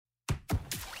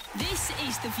This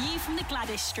is The View from the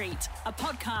Gwladys Street, a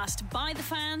podcast by the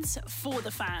fans, for the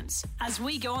fans, as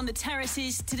we go on the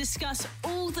terraces to discuss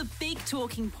all the big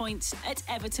talking points at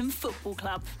Everton Football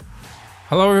Club.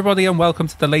 Hello everybody and welcome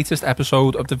to the latest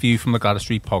episode of The View from the Gwladys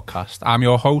Street podcast. I'm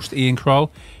your host Ian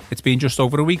Kroll. It's been just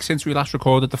over a week since we last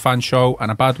recorded the fan show,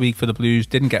 and a bad week for the Blues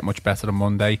didn't get much better on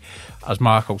Monday as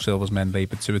Marco Silva's men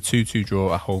laboured to a 2-2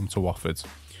 draw at home to Watford.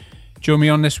 Joining me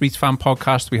on this week's fan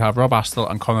podcast we have Rob Astle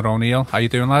and Conor O'Neill. How you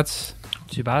doing, lads?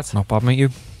 Too bad. Not bad, mate, you?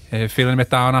 Feeling a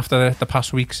bit down after the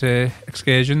past week's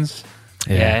excursions?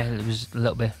 Yeah, it was a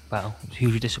little bit, well, it was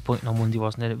hugely disappointing on Monday,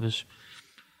 wasn't it? It was,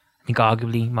 I think,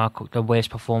 arguably the worst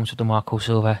performance of the Marco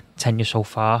Silva tenure so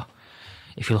far.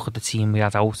 If you look at the team we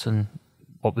had out and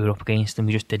what we were up against, and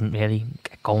we just didn't really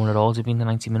get going at all to be in the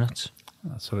 90 minutes.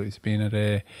 Absolutely. It's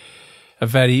been a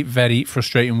very, very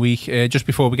frustrating week. Just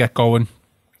before we get going,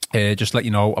 just let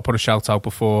you know, I put a shout out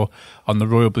before on the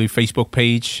Royal Blue Facebook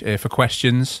page for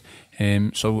questions.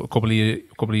 So a couple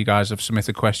of you guys have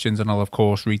submitted questions, and I'll of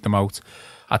course read them out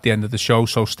at the end of the show.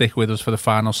 So stick with us for the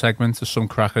final segment. There's some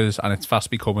crackers, and it's fast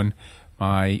becoming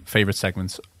my favourite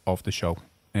segment of the show.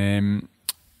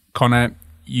 Conor,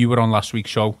 you were on last week's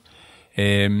show.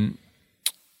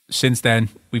 Since then,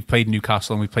 we've played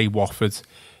Newcastle and we've played Watford.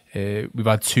 We've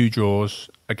had 2 draws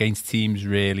against teams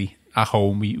really at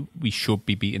home we should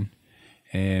be beating.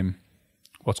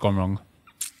 What's gone wrong?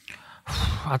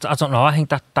 I don't know. I think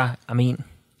that I mean,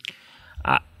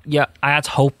 I had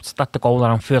hoped that the goal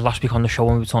that I feared last week on the show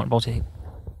when we were talking about it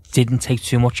didn't take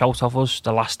too much out of us,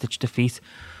 the last ditch defeat.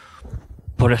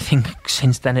 But I think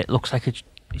since then it looks like it's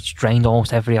drained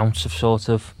almost every ounce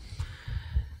of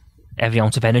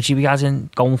energy we had in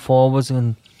going forward,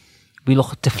 and we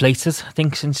look deflated. I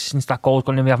think since that goal's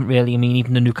gone in, we haven't really. I mean,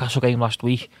 even the Newcastle game last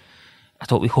week, I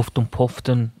thought we huffed and puffed,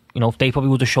 and if they probably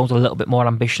would have showed a little bit more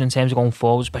ambition in terms of going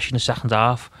forward, especially in the second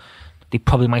half, they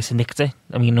probably might have nicked it.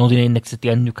 I mean, they didn't nick it at the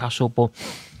end, Newcastle,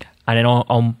 and then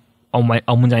on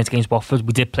Monday night against Watford,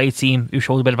 we did play a team who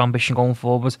showed a bit of ambition going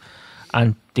forward,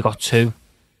 and they got 2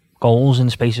 goals in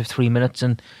the space of 3 minutes,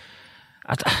 and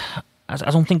I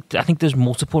think there's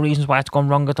multiple reasons why it's gone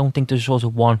wrong. I don't think there's sort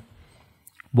of one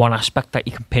aspect that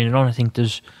you can pin it on. I think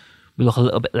we look a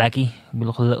little bit leggy, we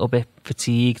look a little bit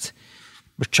fatigued.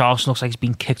 Richarlison looks like he's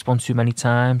been kicked one too many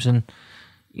times, and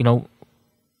like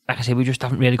I say, we just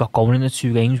haven't really got going in the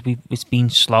 2 games. It's been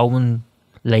slow and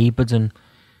laboured, and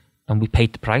we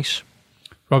paid the price.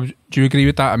 Rob, do you agree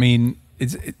with that? I mean,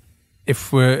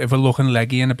 if we're looking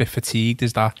leggy and a bit fatigued,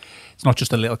 is that it's not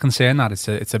just a little concern, that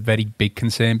it's a very big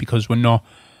concern, because we're not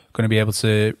going to be able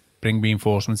to bring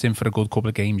reinforcements in for a good couple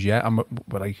of games yet, and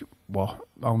we're like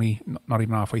only not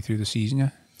even halfway through the season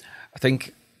yet. I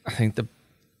think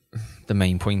the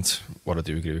main point, what I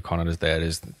do agree with Conor, is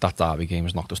that Derby game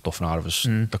has knocked the stuffing out of us.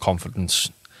 The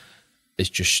confidence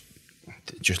is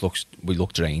we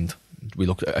look drained. We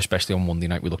looked, especially on Monday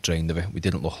night, we looked drained of it. We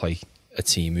didn't look like a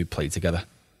team who played together.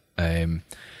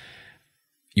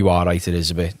 You are right. It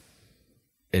is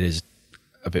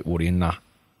a bit worrying that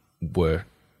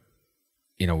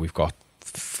we've got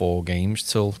 4 games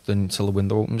till the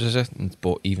window opens, is it?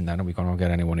 But even then, are we going to get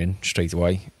anyone in straight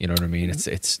away? You know what I mean?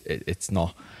 It's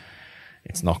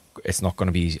not going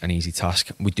to be an easy task.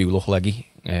 We do look leggy.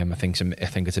 I think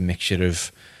it's a mixture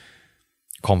of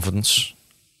confidence.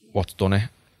 What's done it?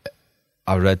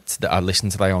 I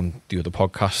listened today on the other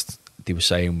podcast. They were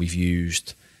saying we've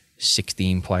used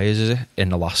 16 players, is it, in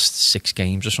the last 6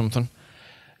 games or something.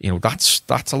 That's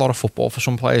a lot of football for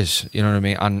some players. You know what I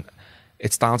mean? And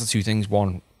it's down to 2 things.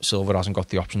 One, Silva hasn't got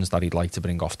the options that he'd like to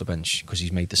bring off the bench, because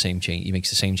he's made the same change. He makes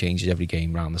the same changes every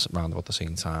game round about the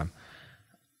same time.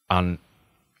 And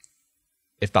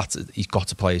if he's got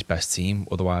to play his best team,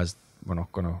 otherwise we're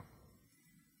not going to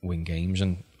win games.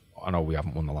 And I know we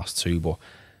haven't won the last 2, but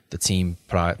the team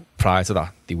prior to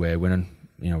that, they were winning.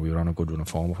 We were on a good run of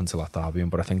form up until that derby.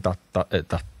 But I think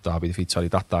that derby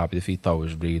defeat though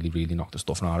has really, really knocked the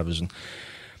stuffing out of us, and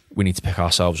we need to pick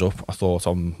ourselves up. I thought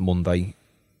on Monday,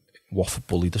 Watford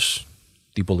bullied us.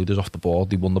 They bullied us off the ball.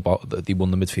 They won the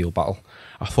midfield battle.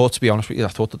 I thought, to be honest with you,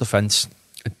 the defence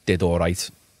did all right,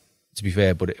 to be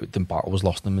fair, but the battle was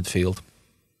lost in midfield,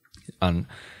 and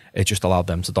it just allowed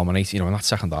them to dominate. In that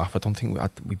second half, I don't think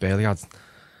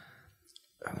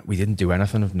we didn't do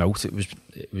anything of note.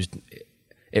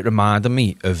 It reminded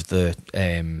me of the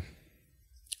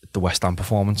West Ham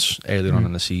performance earlier on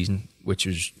in the season, which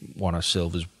was one of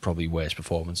Silva's probably worst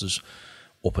performances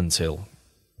up until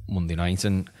Monday night,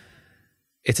 and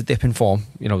it's a dip in form.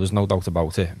 There's no doubt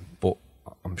about it, but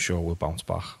I'm sure we'll bounce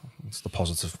back. It's the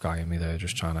positive guy in me there,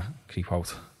 just trying to creep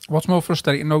out. What's more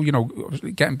frustrating, though,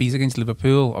 getting beat against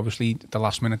Liverpool, obviously the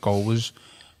last minute goal was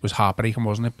was heartbreaking,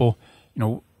 wasn't it? But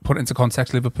put it into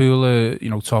context, Liverpool are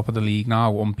top of the league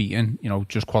now, unbeaten.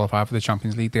 Just qualified for the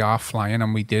Champions League. They are flying,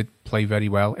 and we did play very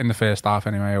well in the first half.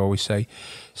 Anyway, I always say,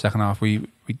 second half I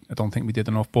don't think we did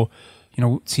enough. But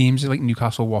teams like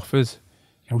Newcastle, Watford,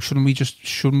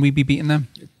 shouldn't we be beating them?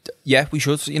 Yeah, we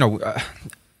should.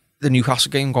 The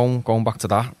Newcastle game, going back to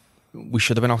that, we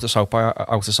should have been out of sight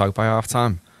by half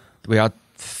time. We had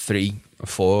 3 or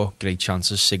 4 great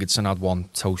chances. Sigurdsson had one,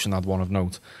 Tosin had one of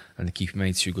note, and the keeper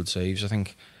made 2 good saves, I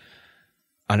think.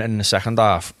 And in the second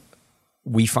half,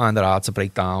 we find it hard to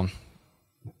break down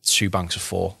 2 banks of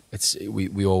 4.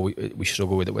 We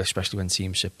struggle with it, especially when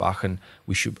teams sit back, and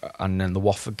then the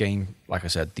Watford game, like I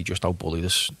said, they just outbullied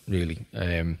us really,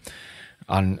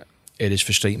 and it is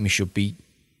frustrating.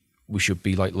 We should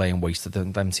be like laying waste to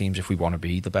them teams if we want to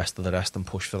be the best of the rest and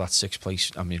push for that 6th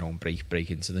place and break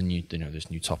into the new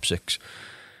this new top 6.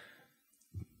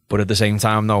 But at the same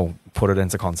time, though, put it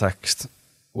into context,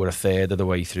 we're a third of the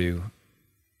way through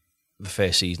the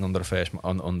first season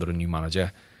under a new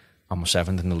manager, and we're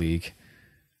 7th in the league.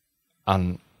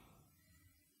 And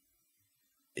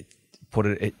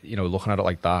looking at it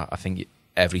like that, I think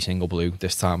every single Blue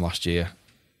this time last year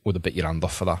would have bit your hand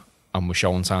off for that. And we're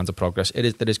showing signs of progress. There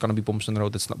is going to be bumps in the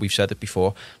road. We've said it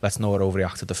before. Let's not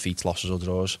overreact to defeats, losses, or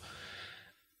draws.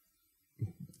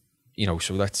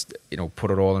 So let's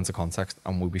put it all into context,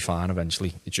 and we'll be fine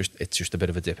eventually. It's just a bit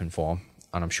of a dip in form,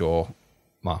 and I'm sure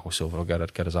Marco Silva will get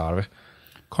us out of it.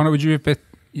 Connor, would you have bit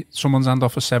someone's hand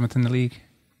off for 7th in the league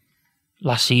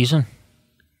last season?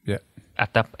 Yeah.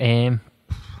 At that,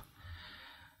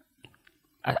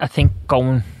 I think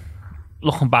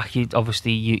looking back,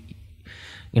 obviously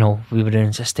we were in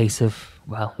a state of,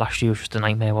 well, last year was just a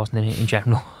nightmare, wasn't it, in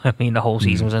general? I mean, the whole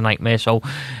season was a nightmare, so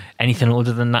anything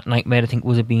other than that nightmare, I think,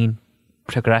 would have been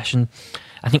progression.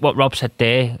 I think what Rob said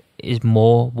there is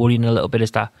more worrying a little bit,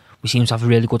 is that we seem to have a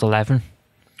really good 11,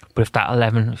 but if that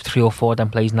 11, if 3 or 4 of them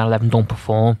plays in that 11 don't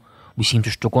perform, we seem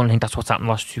to struggle, and I think that's what's happened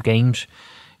the last 2 games.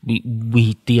 The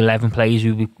 11 players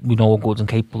who we know are good and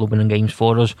capable of winning games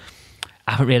for us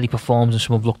haven't really performed, and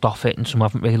some have looked off it, and some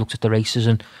haven't really looked at the races,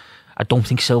 and I don't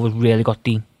think Silva's really got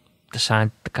the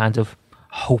kind of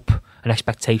hope and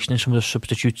expectation in some of the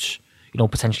substitutes,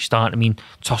 potentially starting. I mean,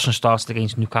 Tosin started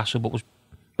against Newcastle, but was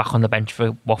back on the bench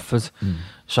for Watford.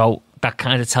 So that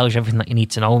kind of tells you everything that you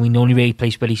need to know. I mean, the only really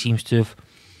place where he seems to have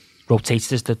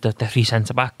rotated is the 3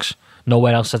 centre-backs.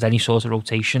 Nowhere else has any sort of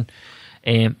rotation.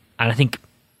 And I think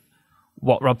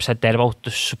what Rob said there about the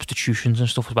substitutions and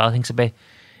stuff as well, I think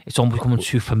it's almost becoming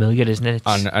too familiar, isn't it?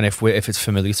 And if it's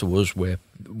familiar to us, we're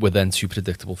then too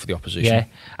predictable for the opposition. Yeah,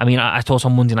 I mean, I thought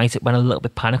on Monday night it went a little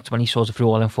bit panicked when he sort of threw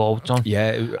all in forwards on.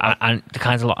 Yeah, and the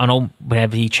kinds of, I know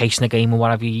whenever you're chasing a game or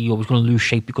whatever, you're always going to lose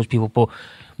shape because people. But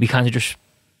we kind of just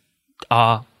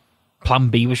our plan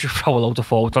B was just throw a load of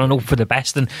forwards on and hope for the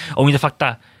best, and only the fact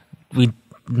that they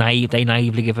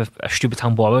naively give a stupid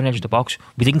handball on the edge of the box.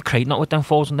 We didn't create not with them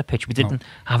forwards on the pitch. We didn't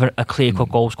have a clear-cut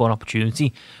goal scoring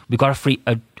opportunity. We got a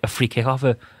free kick off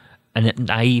a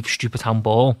naive, stupid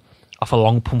handball off a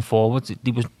long pump forward.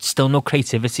 There was still no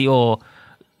creativity or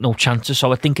no chances.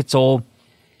 So I think it's all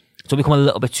become a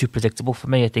little bit too predictable for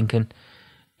me. I think, and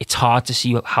it's hard to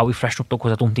see how we freshen up though,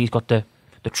 because I don't think he's got the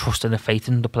trust and the faith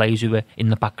in the players who are in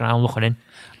the background looking in.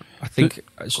 I think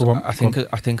as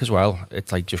well,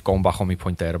 it's like just going back on my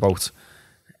point there about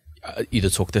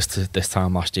either took this to this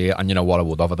time last year, and you know what, I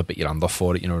would have had a bit your hand off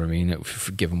for it, you know what I mean,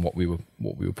 given what we were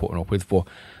putting up with. But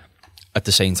at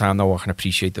the same time though, I can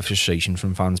appreciate the frustration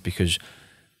from fans, because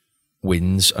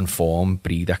wins and form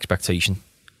breed expectation.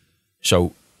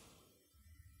 So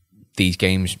these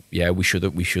games, yeah, we should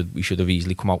have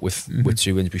easily come out with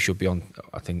 2 wins. We should be on,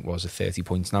 I think, was it 30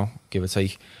 points now, give or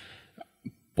take,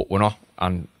 but we're not,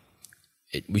 and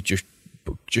we just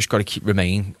got to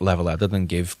remain level-headed and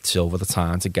give Silva the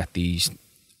time to get this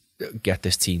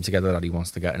team together that he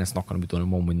wants to get, and it's not going to be done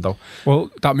in one window. Well,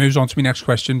 that moves on to my next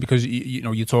question, because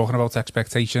you're talking about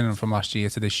expectation and from last year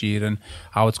to this year and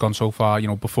how it's gone so far.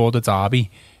 Before the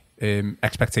derby,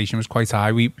 expectation was quite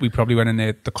high. We probably went in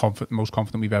there most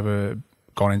confident we've ever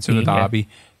gone into the derby.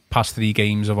 Past 3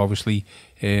 games have obviously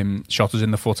shot us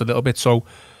in the foot a little bit. So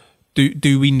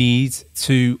do we need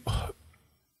to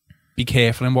be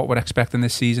careful in what we're expecting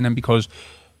this season? And because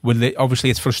obviously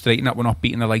it's frustrating that we're not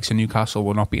beating the likes of Newcastle,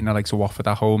 we're not beating the likes of Watford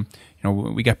at home.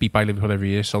 We get beat by Liverpool every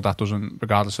year, so that doesn't,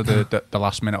 regardless of the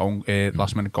last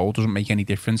minute goal, doesn't make any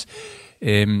difference.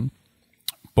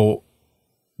 But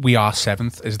we are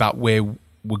 7th. Is that where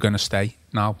we're going to stay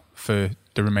now for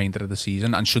the remainder of the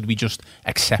season? And should we just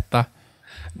accept that?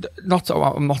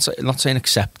 I'm not saying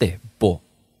accept it, but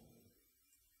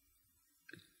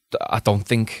I don't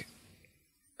think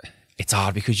it's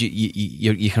hard because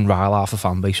you can rile half the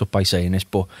fan base up by saying this,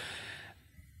 but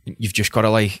you've just got to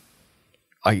like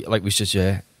we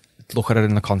said, look at it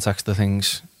in the context of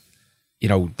things. You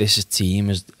know, this team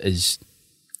is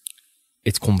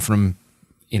it's come from,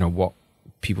 you know, what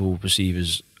people perceive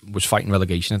as was fighting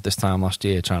relegation at this time last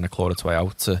year, trying to claw its way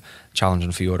out to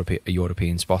challenging for a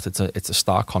European spot. It's a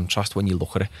stark contrast when you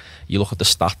look at it. You look at the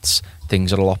stats,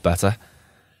 things are a lot better.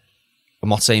 I'm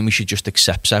not saying we should just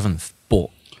accept 7th, but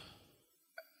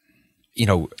you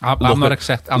know, I'm not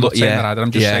saying that either.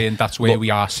 I'm just saying that's where we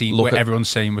are seen. Where everyone's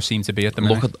saying we seem to be at the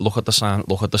minute. Look at the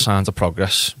signs of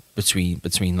progress between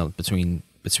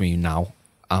now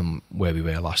and where we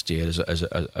were last year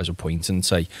as a point, and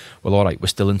say, well, all right, we're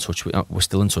still in touch with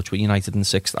United in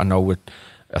 6th.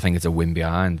 I think it's a win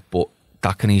behind, but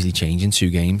that can easily change in 2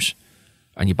 games,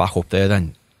 and you're back up there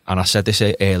then. And I said this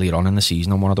earlier on in the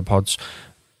season on one of the pods.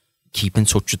 Keep in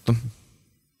touch with them.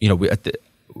 You know, we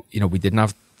didn't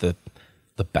have the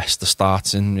best of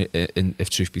starts in if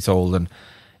truth be told, and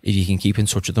if you can keep in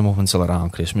touch with them up until around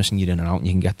Christmas and you're in and out and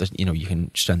you can get you can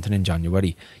strengthen in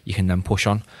January, you can then push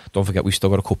on. Don't forget we've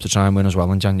still got a cup to try and win as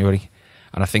well in January.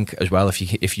 And I think as well, I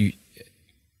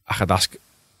could ask,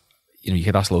 you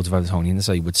could ask loads of Evertonians to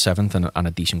say, would 7th and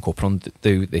a decent cup run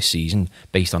do this season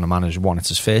based on a manager's one? It's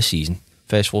his first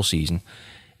full season.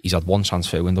 He's had one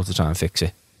transfer window to try and fix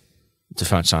it, to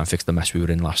try and fix the mess we were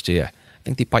in last year. I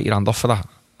think they bite your hand off for that.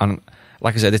 And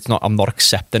like I said, I'm not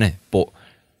accepting it, but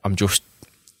I'm just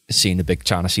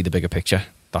trying to see the bigger picture.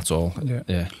 That's all.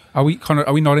 Yeah. Are we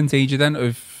not in danger then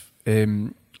of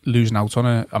losing out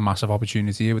on a massive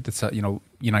opportunity here with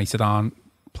United aren't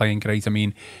playing great? I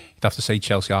mean, you'd have to say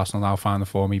Chelsea, Arsenal now find the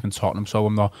form, even Tottenham. So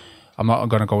I'm not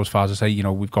going to go as far as to say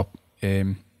we've got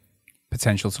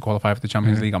potential to qualify for the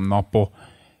Champions League. I'm not, but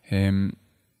we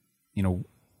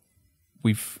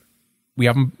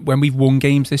haven't, when we've won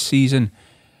games this season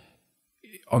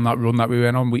on that run that we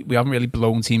went on, we haven't really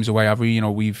blown teams away, have we?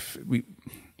 We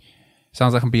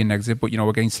sounds like I'm being negative, but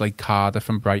against like Cardiff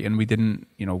and Brighton, we didn't.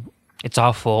 It's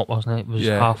our fault, wasn't it? It was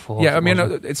our fault. Yeah, I mean,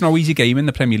 it's no easy game in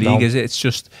the Premier League, is it? It's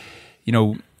just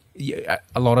a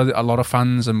lot of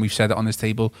fans, and we've said it on this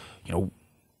table.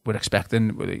 We're expecting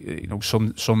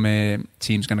some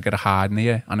teams going to get a hard in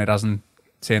here, and it hasn't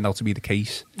turned out to be the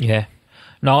case. Yeah.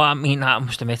 No, I mean, I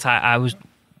must admit, I was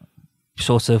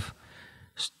sort of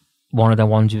one of the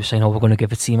ones who were saying, we're going to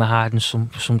give a team a hard, and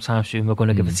sometime soon we're going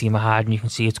to give a team a hard, and you can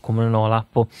see it's coming and all that,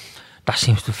 but that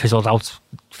seems to have fizzled out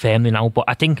firmly now. But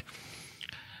I think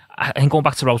going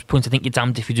back to Rob's point, I think you're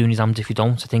damned if you do and you're damned if you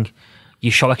don't. I think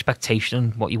you show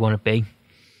expectation, what you want to be,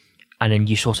 and then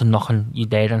you sort of you're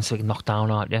there and sort of knock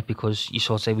down, aren't you? Because you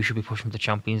sort of say we should be pushing for the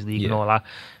Champions League and all that.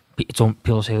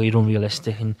 People say, you're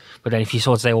unrealistic, but then if you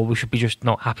sort of say, we should be just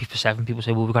not happy for 7, people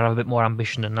say, we've got to have a bit more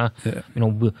ambition than that. Yeah.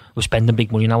 We're spending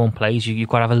big money now on players. You've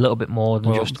got to have a little bit more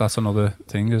than just. That's another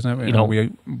thing, isn't it?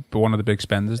 We're one of the big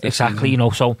spenders. Exactly.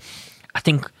 Season. So I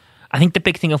think the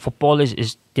big thing in football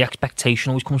is the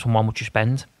expectation always comes from how much you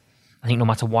spend. I think no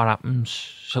matter what happens,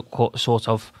 sort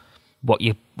of what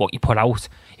you put out,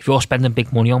 if you're spending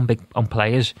big money on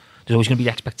players, there's always going to be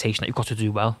the expectation that you've got to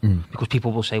do well, because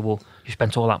people will say, well, you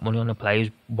spent all that money on the players,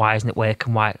 why isn't it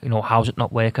working? Why, how's it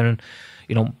not working?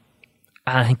 And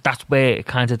I think that's where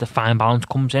kind of the fine balance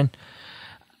comes in.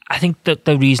 I think that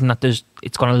the reason that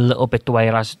it's gone a little bit the way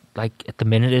it has, like at the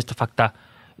minute, is the fact that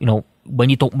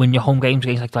when you don't win your home games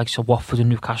against like Watford and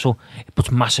Newcastle, it puts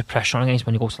massive pressure on against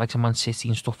when you go to like Man City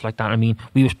and stuff like that. I mean,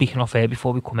 we were speaking off air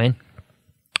before we come in,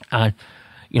 and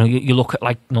you look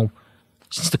at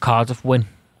since the Cardiff win,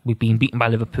 we've been beaten by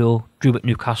Liverpool, drew at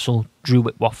Newcastle, drew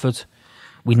at Watford.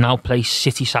 We now play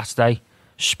City Saturday,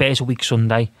 Spurs a week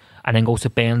Sunday, and then go to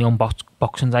Burnley on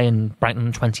Boxing Day and Brighton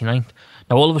on 29th.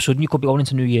 Now, all of a sudden, you could be going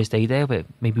into New Year's Day there with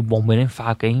maybe 1 win in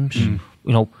 5 games.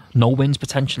 No wins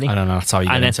potentially. I don't know, that's how you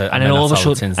get into, and then all of a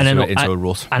sudden, into a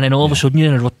rut. And then all of a sudden,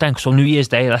 you're in a rut then. So New Year's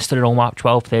Day, Leicester at home at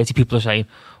 12:30, people are saying,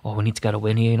 we need to get a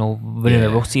win here, we're in a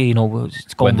rut here,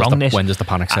 it's going wrong this. When does the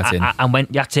panic set in? And when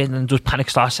that's it, and does panic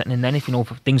start setting in then, if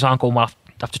things aren't going well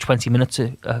after 20 minutes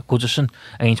at Goodison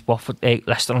against Watford,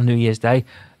 Leicester on New Year's Day,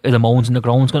 the moans and the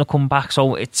groans going to come back.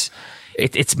 So it's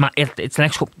the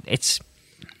next couple.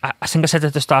 I think I said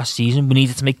at the start of the season, we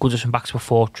needed to make Goodison back to a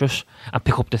fortress and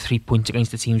pick up the 3 points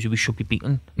against the teams who we should be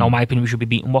beating. Now, in my opinion, we should be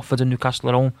beating Watford and Newcastle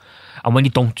at home. And when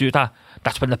you don't do that,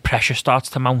 that's when the pressure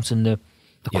starts to mount and the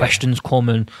questions come,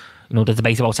 and the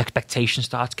debate about expectation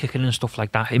starts kicking and stuff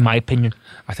like that. In my opinion,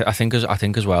 I think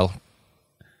as well,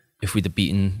 if we'd have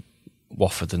beaten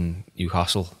Watford and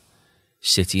Newcastle,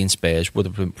 City and Spurs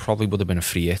probably would have been a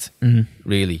free hit.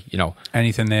 Really, you know,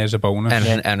 anything there's a bonus.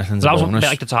 Anything's That a was a bonus. bit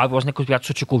like the derby, wasn't it? Because we had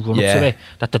such a good run up to it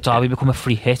that the derby become a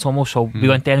free hit almost. So we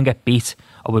went there and get beat,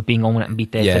 or we're being on and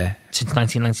beat there since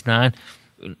 1999.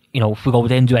 You know, if we go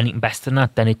there and do anything better than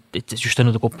that, then it's just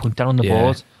another good point down on the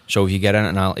board. So if you get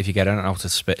anything out of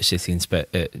City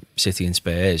and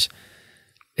Spurs,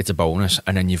 it's a bonus,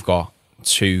 and then you've got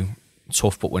 2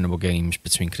 tough but winnable games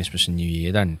between Christmas and New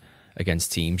Year then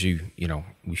against teams who, you know,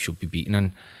 we should be beating.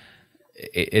 And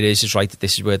it's right that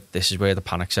this is where the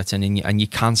panic sets in, and you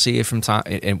can see it from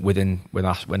within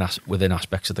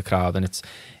aspects of the crowd, and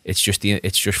it's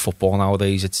just football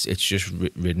nowadays. It's just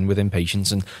ridden with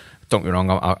impatience. And don't get me wrong,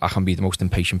 I can be the most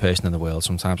impatient person in the world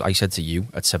sometimes. I said to you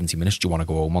at 70 minutes, do you want to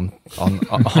go home on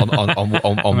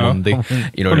Monday?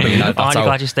 You know what I mean? Aren't you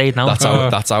glad you stayed now? That's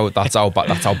how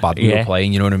bad we were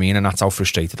playing. You know what I mean? And that's how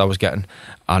frustrated I was getting.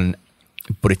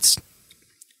 But it's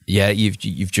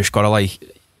you've just got to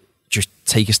just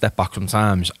take a step back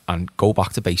sometimes and go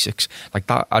back to basics. Like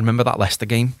that, I remember that Leicester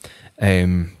game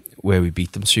where we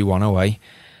beat them 2-1 away.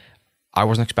 I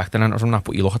wasn't expecting anything from that,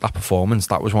 but you look at that performance,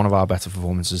 that was one of our better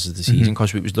performances of the season,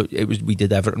 because we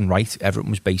did Everton right. Everton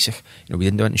was basic. You know, we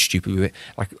didn't do anything stupid. We were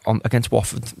against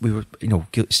Watford. We were, you know,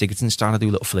 Sigurdsson's trying to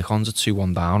do little flick-ons at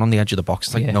 2-1 down on the edge of the box.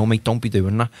 It's like, no, mate, don't be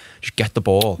doing that. Just get the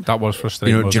ball. That was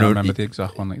frustrating. I remember the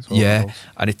exact one.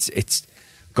 And it's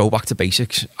go back to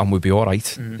basics, and we'll be all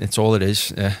right. It's all it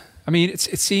is. Yeah. I mean, it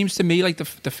seems to me like the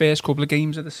first couple of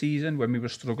games of the season when we were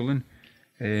struggling.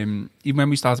 Even when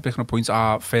we started picking up points,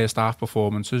 our first half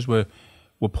performances were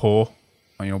poor.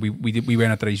 You know, we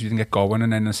weren't at the race, we didn't get going,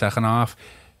 and then in the second half,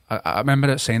 I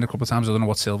remember saying a couple of times, I don't know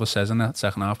what Silva says in that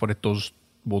second half, but it does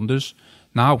wonders.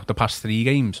 Now, the past 3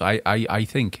 games, I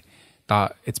think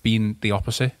that it's been the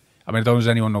opposite. I mean, I don't know if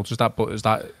anyone noticed that, but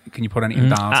can you put anything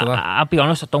down to that? I'll be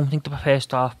honest, I don't think the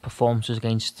first half performances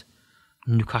against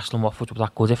Newcastle and Watford were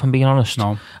that good, if I'm being honest.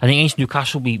 No. I think against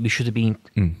Newcastle we should have been,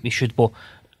 but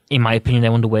in my opinion,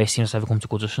 they're one of the worst teams that's ever come to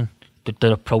Goodison.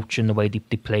 Their approach and the way they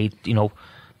played, you know,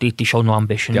 they showed no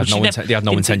ambition. They had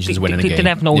no intentions of winning a game. They didn't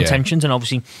have no intentions, and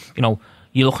obviously, you know,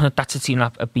 you're looking at that's a team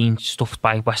that have been stuffed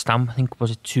by West Ham. I think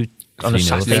was it 2 on a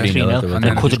Saturday, 3-0, and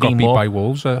then could have been beat more by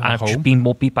Wolves at and home. Been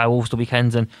more beat by Wolves the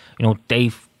weekend, and you know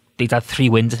they'd had 3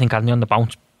 wins, I think, hadn't they, on the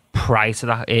bounce prior to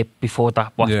that, before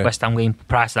that West Ham game.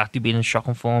 Prior to that, they'd been in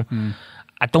shocking form.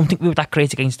 I don't think we were that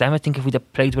great against them. I think if we'd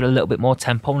have played with a little bit more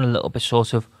tempo and a little bit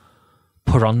sort of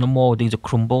put on them more, these are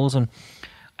crumbles. And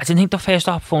I didn't think the first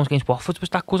half performance against Watford was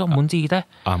that good on Monday either.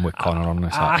 I'm with Connor on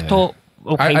this. I thought,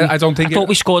 okay, I thought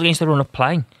we scored against the run of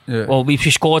play. Yeah. Well, we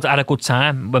scored at a good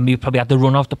time when we probably had the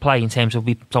run of the play in terms of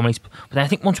but then I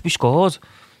think once we scored,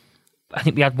 I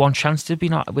think we had one chance to be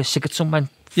not with Sigurdsson went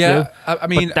through. Yeah, I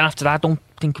mean, but then after that, I don't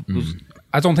think it was.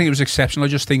 I don't think it was exceptional. I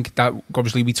just think that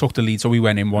obviously we took the lead, so we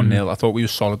went in 1-0. I thought we were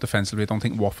solid defensively. I don't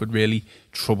think Watford really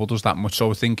troubled us that much.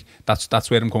 So I think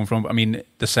that's where I'm coming from. I mean,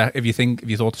 if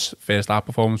you thought the first half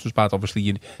performance was bad,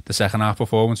 obviously the second half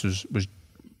performance was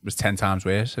 10 times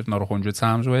worse, if not 100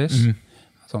 times worse. I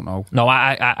don't know. No,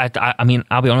 I mean,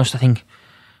 I'll be honest. I think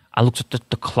I looked at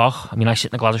the clock. I mean, I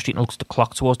sit in the Gwladys Street and looked at the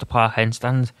clock towards the Park End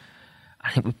stand.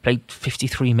 I think we played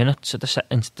 53 minutes at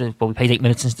we played 8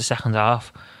 minutes into the second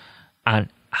half. And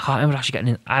I can't remember actually getting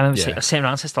in. I remember sitting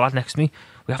around and said to the lad next to me,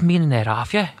 we haven't been in there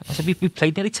half yet. I said, we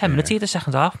played nearly 10 minutes here the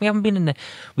second half. We haven't been in there.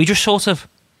 We just sort of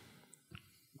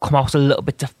come out a little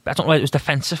bit, I don't know whether it was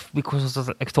defensive, because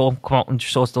I thought come out and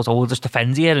just sort of, we'll just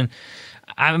defend here. And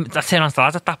I turned around to the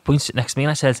lads at that point sitting next to me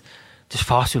and I said, there's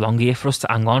far too long here for us to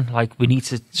hang on. Like, we need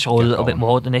to show a little bit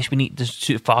more than this.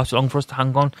 There's far too long for us to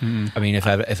hang on. I mean, if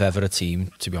ever a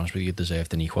team, to be honest with you,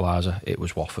 deserved an equaliser, it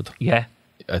was Watford. Yeah.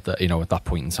 At that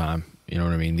point in time, you know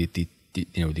what I mean? They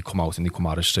come out and they come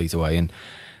at us straight away, and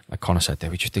like Connor said there,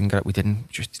 we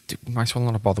might as well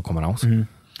not bother coming out.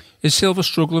 Is Silva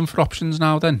struggling for options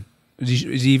now? Then is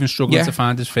he even struggling to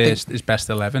find his best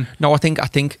 11? No, I think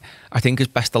his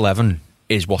best 11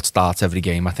 is what starts every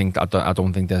game. I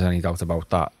don't think there's any doubt about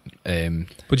that.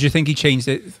 But do you think he changed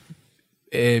it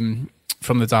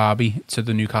from the derby to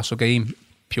the Newcastle game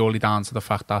purely down to the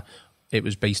fact that it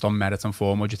was based on merit and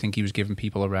form, or do you think he was giving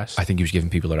people a rest? I think he was giving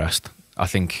people a rest. I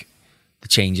think the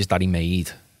changes that he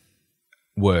made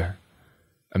were,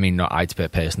 I mean, I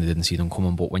personally didn't see them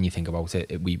coming, but when you think about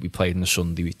it, we played on the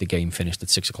Sunday, the game finished at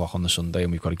 6 o'clock on the Sunday,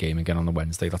 and we've got a game again on the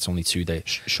Wednesday. That's only 2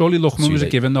 days. Surely Luckman was a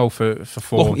given, though, for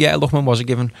 4. Luckman was a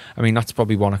given. I mean, that's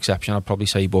probably one exception, I'd probably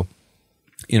say, but,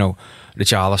 you know,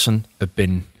 Tosin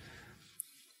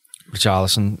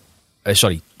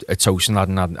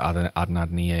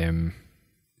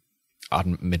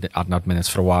hadn't had minutes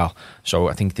for a while. So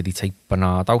I think, did he take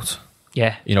Bernard out?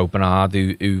 Yeah. You know, Bernard,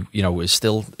 who you know is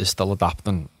still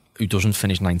adapting, who doesn't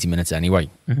finish 90 minutes anyway.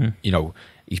 Mm-hmm. You know,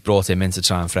 he's brought him in to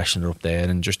try and freshen it up there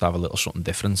and just have a little something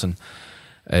different. And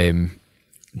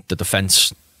the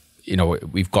defence, you know,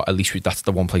 we've got that's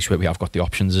the one place where we have got the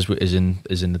options is in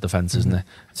the defence, isn't it?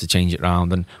 To change it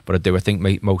round. But I think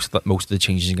most of the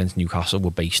changes against Newcastle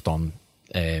were based on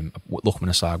Lookman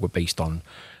aside, were based on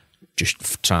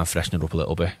just trying to freshen it up a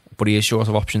little bit. But he is short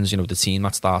of options. You know, the team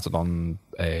that started on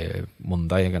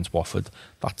Monday against Watford,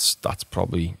 that's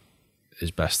probably his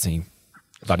best team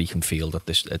that he can field at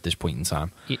this point in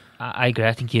time. Yeah, I agree.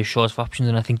 I think he is short of options,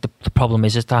 and I think the problem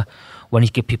is that when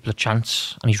he's give people a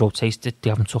chance and he's rotated it,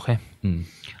 they haven't took it.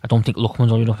 I don't think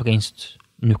Lookman's only enough against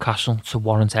Newcastle to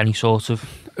warrant any sort of.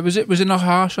 Was it not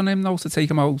harsh on him though to take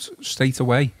him out straight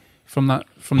away from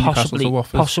Newcastle to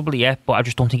Watford? Possibly, yeah, but I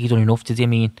just don't think he's done enough. Did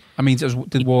he? I mean,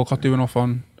 did Walcott do enough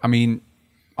on? I mean,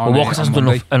 Walcott hasn't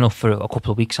done enough for a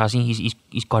couple of weeks, has he?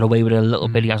 He's got away with it a little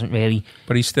bit. He hasn't really.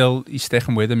 But he's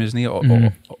sticking with him, isn't he?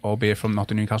 Albeit from not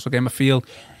the Newcastle game. I feel,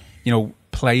 you know,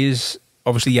 players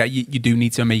obviously, yeah, you do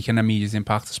need to make an immediate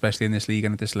impact, especially in this league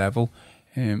and at this level.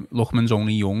 Lookman's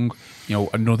only young. You know,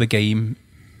 another game,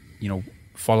 you know,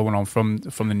 following on from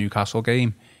the Newcastle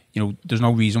game. You know, there's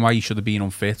no reason why he should have been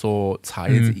unfit or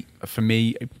tired. For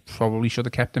me, it probably should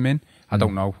have kept him in. I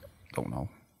don't know.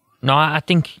 No, I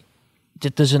think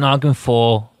there's an argument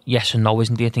for yes and no,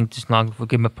 isn't there? I think there's an argument for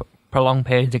giving him a prolonged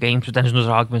period of games, but then there's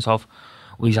another argument of,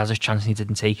 well, he's had his chance and he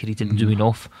didn't take it, he didn't do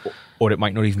enough. Or it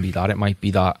might not even be that. It might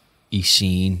be that he's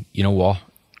seen, you know what,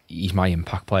 he's my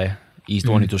impact player. He's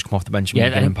the one who does come off the bench and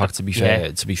make an impact. To be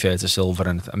fair to Silva,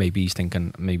 and maybe he's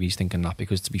thinking that,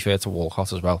 because to be fair to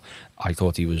Walcott as well, I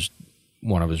thought he was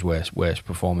one of his worst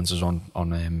performances on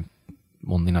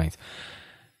Monday night.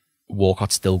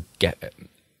 Walcott still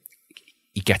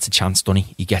gets a chance, doesn't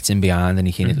he? He gets in behind and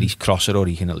he can at least cross it, or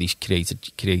he can at least create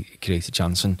a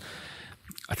chance. And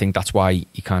I think that's why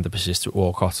he kind of persists with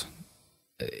Walcott,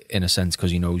 in a sense, because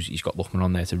he knows he's got Lookman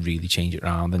on there to really change it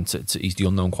around, and he's the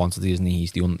unknown quantity, isn't he?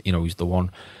 He's the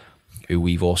one who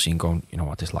we've all seen going, you know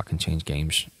what, this lad can change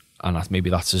games, and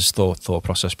maybe that's his thought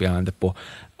process behind it. But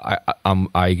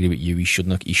I agree with you. He should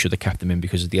have kept him in,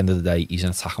 because at the end of the day, he's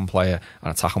an attacking player,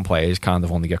 and attacking players kind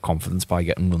of only get confidence by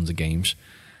getting runs of games,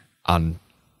 and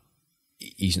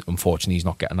unfortunately he's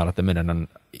not getting that at the minute. And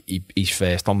he's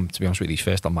first on, to be honest with you, he's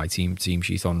first on my team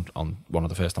sheet on one of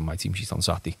the first on my team sheet on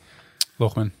Saturday.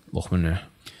 Lookman, yeah.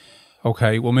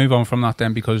 Okay, we'll move on from that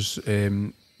then, because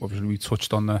obviously we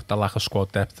touched on the lack of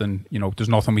squad depth, and you know there's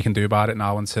nothing we can do about it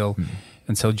now until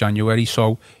January.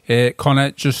 So,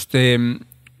 Connor, just different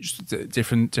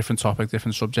topic,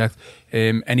 different subject.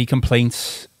 Any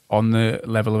complaints on the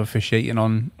level of officiating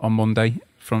on Monday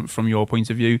from your point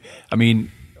of view? I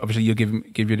mean, obviously you'll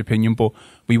give your opinion, but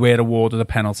we were awarded a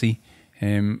penalty.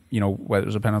 You know, whether it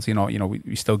was a penalty or not, you know,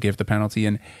 we still give the penalty,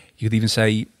 and you could even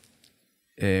say.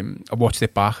 I watched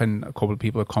it back, and a couple of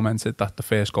people have commented that the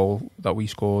first goal that we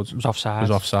scored was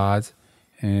offside.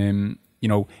 You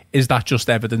know, is that just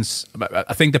evidence?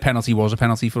 I think the penalty was a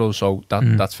penalty for us, so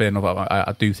that's fair enough.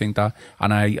 I do think that,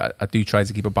 and I do try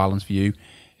to keep a balanced view.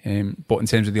 But in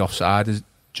terms of the offside, is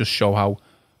just show how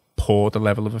poor the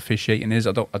level of officiating is.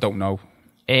 I don't know.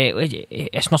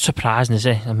 It's not surprising, is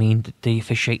it? I mean, the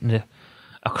officiating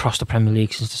across the Premier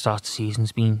League since the start of the season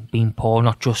has been poor.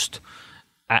 Not just.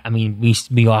 I mean, we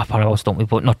are parallels, don't we?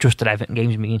 But not just at Everton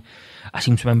games. I mean, I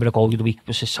seem to remember the goal of the week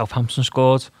was Southampton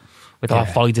scored with our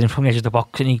volleyed in from the edge of the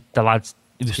box, and the lads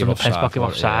he was still back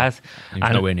offside.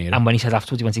 And when he said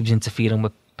afterwards, he was interfering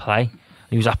with play.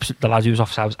 He was the lad who was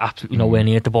offside was absolutely nowhere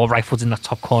near it. The ball rifled in that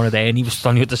top corner there, and he was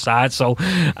on the other side. So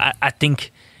I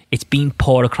think it's been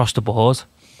poor across the board,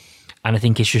 and I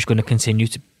think it's just going to continue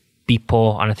to be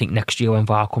poor. And I think next year when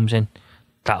VAR comes in,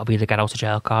 that'll be the get out of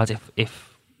jail card if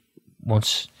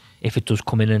it does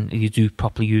come in and you do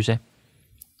properly use it.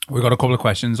 We've got a couple of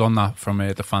questions on that from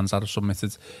the fans that have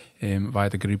submitted via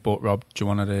the group. But Rob, do you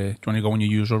want to go on your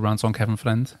usual rant on Kevin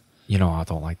Friend? You know, I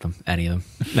don't like them, any of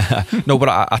them. No, but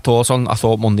I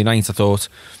thought Monday night,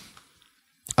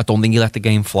 I don't think he let the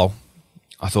game flow.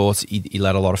 I thought he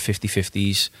let a lot of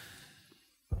 50-50s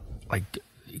like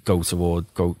go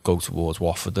towards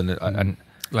Watford and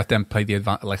let them play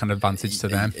like an advantage to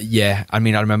them. Yeah, I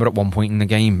mean, I remember at one point in the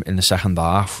game in the second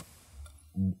half,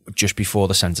 just before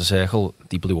the centre circle,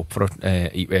 he blew up for a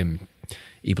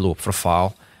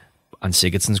foul, and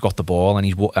Sigurdsson's got the ball, and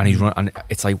he's run, and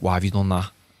it's like, why have you done that?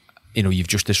 You know, you've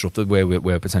just disrupted where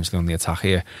we're potentially on the attack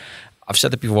here. I've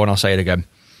said it before and I'll say it again.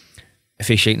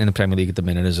 Officiating in the Premier League at the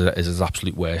minute is his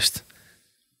absolute worst.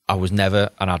 I was never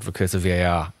an advocate of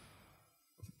VAR,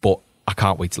 but I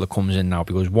can't wait till it comes in now,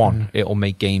 because one, it'll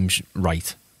make games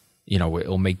right. You know,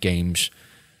 it'll make games.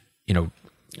 You know,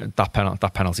 that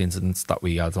penalty incident that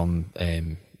we had on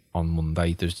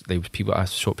Monday. There was people. I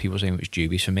saw people saying it was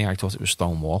dubious. For me, I thought it was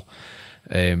Stonewall.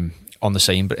 In the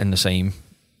same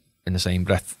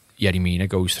breath, Yerry Mina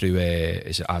goes through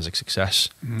is it Isaac's success?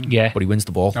 Yeah, but he wins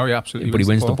the ball. Oh yeah, absolutely. But he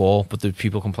wins the ball. But the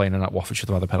people complaining that Watford should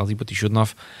have had a penalty, but they shouldn't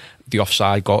have. The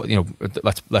offside got. You know,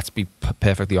 let's be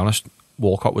perfectly honest.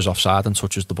 Walcott was offside and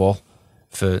touches the ball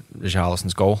for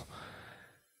Richarlison's goal.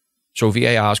 So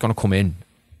VAR is going to come in,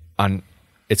 and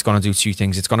it's going to do two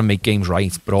things. It's going to make games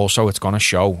right, but also it's going to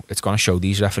show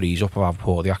these referees up of how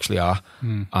poor they actually are,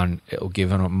 and it'll give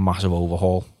them a massive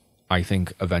overhaul, I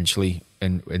think, eventually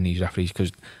in these referees,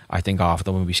 because I think half of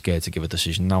them will be scared to give a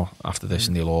decision now after this,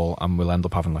 and we'll end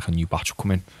up having like a new batch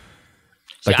come in.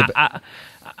 Like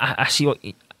I see what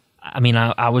I mean.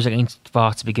 I was against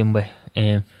VAR to begin with,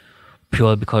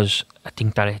 purely because I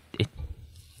think that it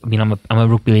I mean, I'm a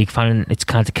rugby league fan, and it's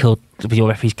kind of killed the video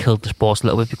referees killed the sport a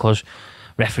little bit, because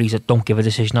referees that don't give a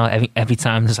decision now, every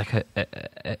time there's like a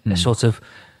sort of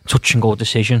touch and go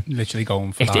decision, literally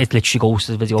going for that. It literally goes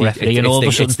to the video referee, and all of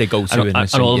a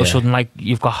sudden, all of a sudden, like,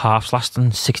 you've got halves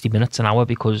lasting 60 minutes an hour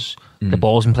because the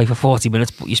ball's in play for 40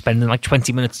 minutes, but you're spending like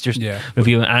 20 minutes just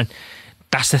reviewing. And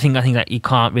that's the thing, I think, that you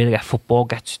can't really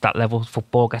get that level of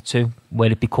football get to,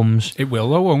 where it becomes. It will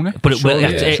though, won't it? But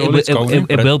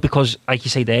it will, because, like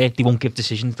you say there, they won't give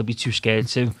decisions. They'll be too scared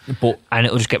to. And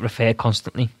it'll just get referred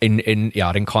constantly. In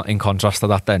contrast to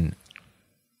that, then,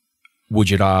 would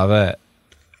you rather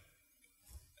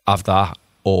have that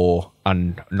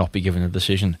and not be given a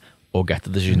decision, or get the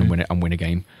decision and win a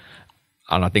game?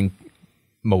 And I think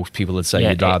most people would say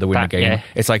you'd rather win a game. Yeah.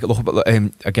 It's like, look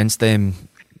against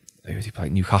who did he play?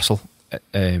 Newcastle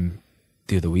the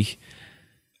other week.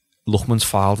 Luhmann's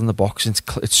fouled in the box, and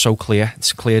it's so clear.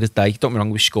 It's clear as day. Don't get me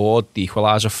wrong, we scored the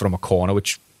equaliser from a corner,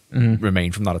 which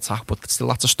remained from that attack, but still,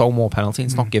 that's a Stonewall penalty.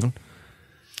 It's not given.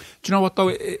 Do you know what though?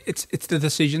 It's the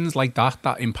decisions like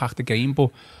that impact the game.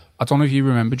 But I don't know if you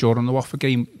remember, during the Watford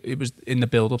game, it was in the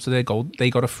build up to their goal.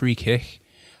 They got a free kick,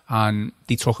 and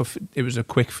they took it was a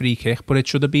quick free kick, but it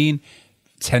should have been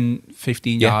 10,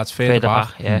 15 yards further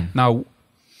back. Yeah. Now,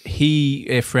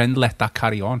 friend let that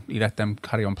carry on. He let them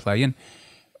carry on playing,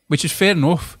 which is fair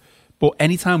enough. But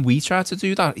anytime we tried to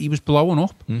do that, he was blowing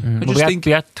up.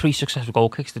 We had 3 successful goal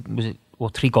kicks. Was it? Or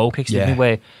 3 goal kicks, didn't we?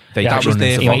 Where that was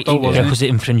their fault, though, wasn't it? Because of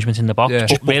infringements in the box.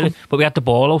 Yeah. But we had the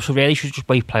ball, so really should just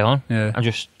wait play on. Yeah. And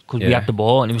just because we had the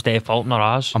ball, and it was their fault, not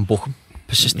ours. And book them.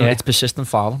 Persistent. It's persistent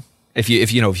fouling. If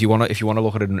you want to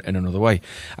look at it in another way,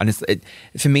 and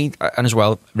for me, and as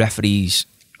well, referees.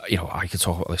 You know, I could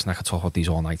talk about these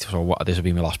all night. So this will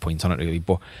be my last point on it, really.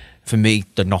 But for me,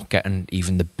 they're not getting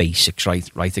even the basics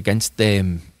right. Against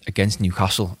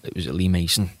Newcastle, it was Lee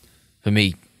Mason. For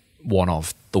me, one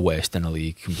of the worst in the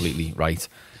league, completely right.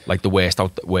 Like the worst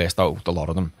out a lot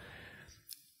of them.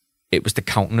 It was the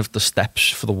counting of the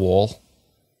steps for the wall.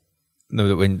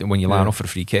 When you line up for a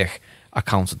free kick, I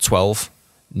counted 12,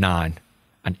 9,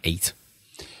 and 8.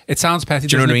 It sounds petty,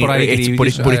 do you know what I mean?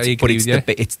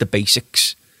 It's the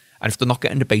basics. And if they're not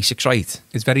getting the basics right,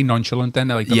 it's very nonchalant. Then,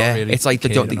 like, not really. It's like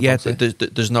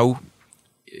there's no,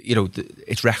 you know,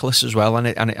 it's reckless as well, and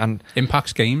it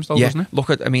impacts games, though, doesn't it?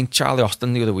 Look at, I mean, Charlie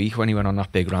Austin the other week when he went on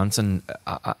that big rant, and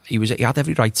he had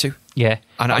every right to. Yeah,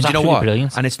 and you know what?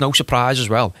 Brilliant. And it's no surprise as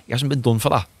well. He hasn't been done for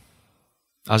that,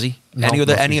 has he? No,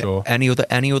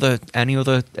 any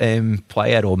other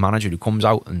player or manager who comes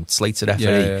out and slates a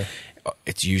referee.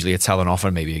 It's usually a telling off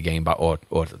and maybe a game back or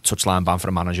a touchline ban for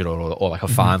a manager or like a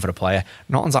fine for a player.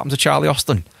 Nothing's happened to Charlie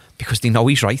Austin because they know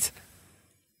he's right.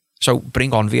 So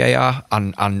bring on VAR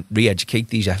and re-educate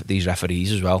these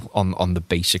referees as well on the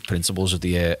basic principles of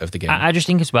the game. I just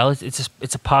think as well it's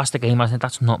a past the game. I think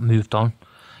that's not moved on.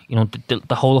 You know,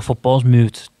 the whole of football's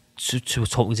moved to a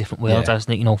totally different world,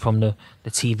 hasn't it? You know, from the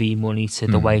TV money to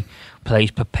the way players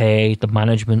prepared, the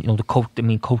management. You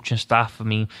know, coaching staff. I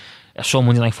mean. So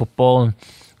Monday Night Football, and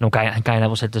you know, Guy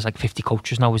Neville said there's like 50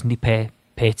 coaches now, isn't he, per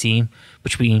team,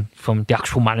 from the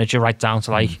actual manager right down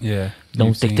to like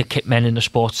the kit men and the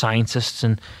sports scientists.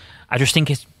 And I just think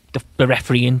it's the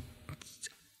refereeing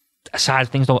side of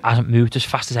things though hasn't moved as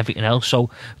fast as everything else. So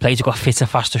players have got fitter,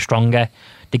 faster, stronger.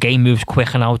 The game moves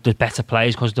quicker now. There's better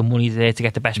players because the money's there to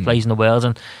get the best players in the world.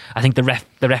 And I think the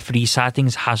referee side of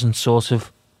things hasn't sort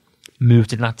of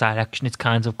moved in that direction. It's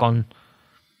kind of gone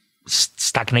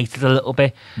stagnated a little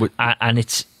bit, and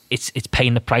it's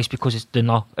paying the price because they're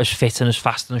not as fit and as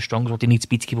fast and as strong as what they need to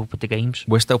be to keep up with the games.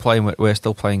 We're still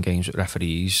playing games with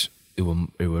referees who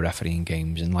were refereeing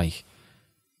games in like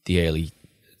the early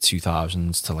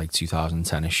 2000s to like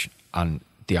 2010ish, and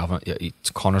they haven't.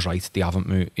 Connor's right. They haven't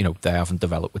moved. They haven't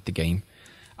developed with the game,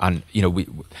 and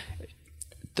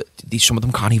some of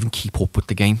them can't even keep up with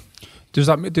the game. Does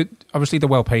that obviously they're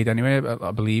well paid anyway,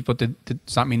 I believe, but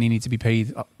does that mean they need to be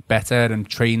paid better and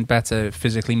trained better,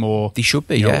 physically more? They should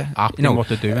be, apt in what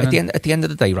they're doing. At the end of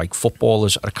the day, right,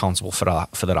 footballers are accountable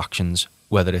for their actions,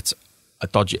 whether it's a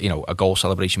dodgy, a goal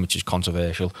celebration which is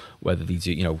controversial, whether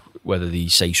they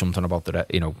say something about the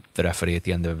referee at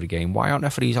the end of every game. Why aren't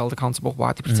referees held accountable? Why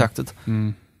are they protected?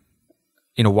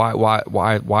 Why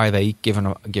are they given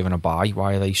a bye?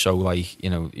 Why are they so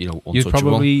untouchable? You'd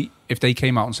probably, if they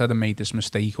came out and said I made this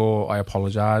mistake or I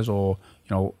apologise or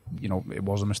it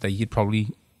was a mistake, you'd probably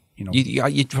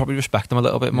you'd probably respect them a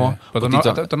little bit more. But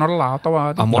they're not allowed though,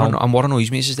 are they? And what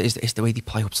annoys me is the way they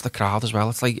play up to the crowd as well.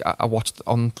 It's like I watched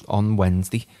on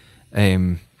Wednesday.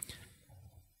 Wednesday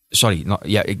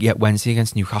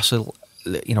against Newcastle.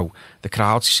 The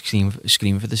crowd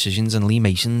screaming for decisions, and Lee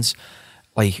Mason's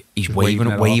like he's waving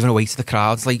away to the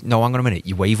crowd. It's like, no, hang on a minute.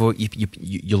 You wave,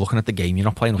 you're looking at the game. You're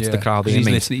not playing up to the crowd.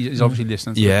 He's obviously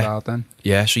listening to the crowd then.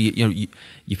 Yeah, so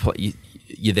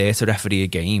you're there to referee a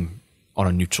game on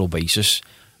a neutral basis,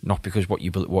 not because not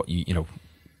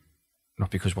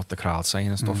because what the crowd's saying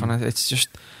and stuff. And it's just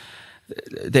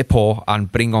they're poor,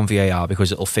 and bring on VAR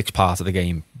because it'll fix part of the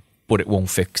game, but it won't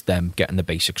fix them getting the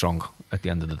basics wrong at the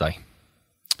end of the day.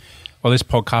 Well, this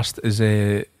podcast is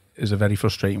a very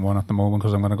frustrating one at the moment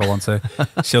because I'm going to go on to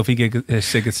Sylvie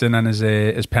Sigurdsson and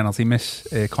his penalty miss.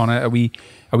 Connor, are we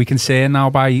concerned now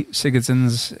by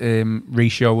Sigurdsson's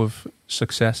ratio of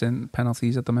success in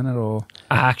penalties at the minute? Or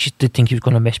I actually did think he was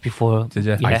going to miss before. Did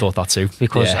you? Yeah, I thought that too.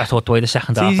 Because I thought the way the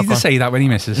second half... It's easy to say that when he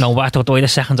misses. No, but I thought the way the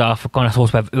second half had gone, I thought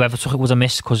whoever took it was a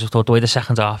miss because I thought the way the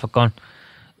second half had gone,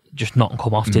 just nothing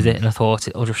come off, did it? And I thought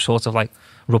it'll just sort of like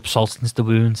rub salt into the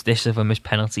wounds. This is a missed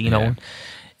penalty, you know. And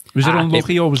was it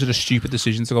unlucky or was it a stupid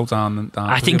decision to go down?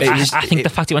 I think the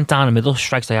fact he went down the middle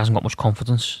strikes that he hasn't got much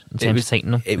confidence in terms of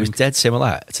taking them. It was dead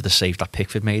similar to the save that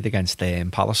Pickford made against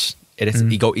Palace.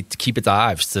 He keeper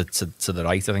dives to the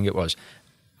right, I think it was,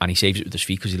 and he saves it with his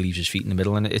feet because he leaves his feet in the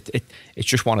middle, and it's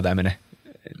just one of them,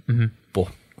 innit? But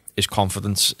his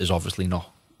confidence is obviously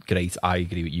not great. I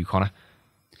agree with you, Connor.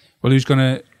 Well, who's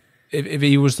gonna if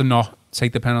he was to not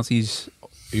take the penalties,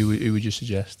 who would you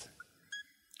suggest?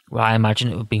 Well, I imagine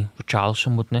it would be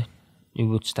Richarlison, wouldn't it? Who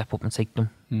would step up and take them.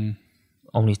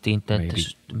 Only Dean.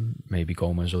 Maybe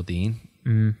Gomez or Dean.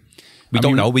 We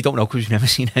don't know because we've never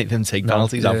seen any of them take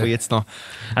penalties, have we? It's not.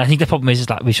 And I think the problem is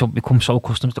that we should become so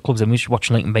accustomed to the club's image,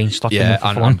 watching Leighton Baines stop them.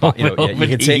 You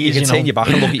can turn your back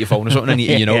and look at your phone or something, and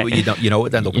you know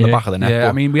it end up in the back of the net. Yeah,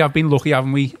 I mean, we have been lucky,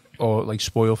 haven't we? Or like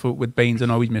spoiled with Baines. I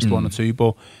know he's missed one or two,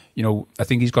 but I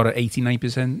think he's got an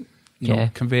 89%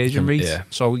 conversion rate. Yeah.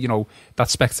 So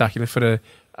that's spectacular for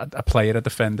a player, a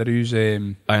defender who's.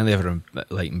 I only ever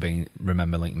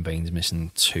remember Leighton Baines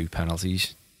missing 2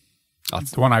 penalties.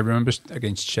 That's the one I remember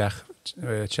against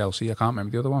Chelsea. I can't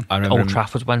remember the other one. I remember Old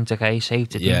Trafford when Decay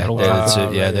saved it.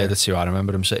 They're the two. I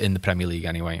remember him in the Premier League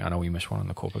anyway. I know he missed one in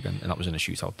the Cup again, and that was in a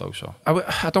shootout though. So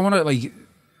I don't want to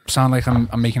sound like I'm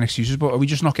making excuses, but are we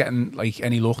just not getting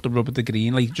any luck to rub at the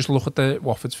green? Just look at the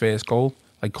Watford's first goal,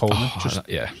 Coleman.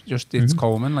 It's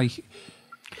Coleman.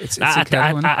 It's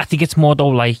incredible. I think it's more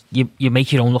though you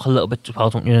make your own look a little bit as well,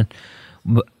 don't you?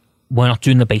 We're not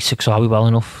doing the basics, are we, well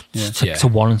enough to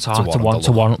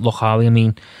warrant look, are we? I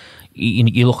mean,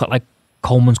 you look at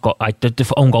Coleman's got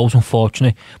the own goals,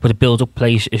 unfortunately, but the build-up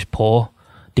play is poor.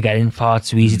 They get in far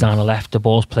too easy down the left. The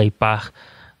ball's played back.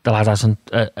 The lad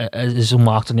is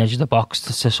unmarked on the edge of the box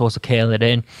to sort of curl it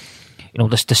in.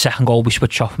 The second goal we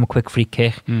switch off from a quick free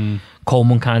kick.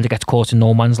 Coleman kind of gets caught in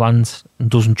no man's land and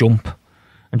doesn't jump,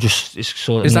 and just is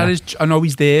sort of. I know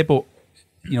he's there, but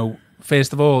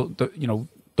first of all,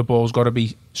 the ball's got to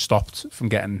be stopped from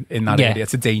getting in that area.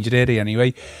 It's a danger area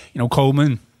anyway.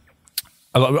 Coleman,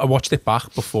 I watched it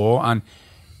back before, and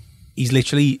he's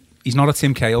not a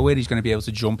Tim Cahill where he's going to be able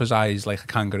to jump as high as like a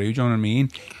kangaroo. Do you know what I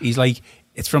mean? He's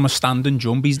it's from a standing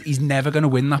jump. He's never going to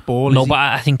win that ball. No, but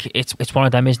I think it's one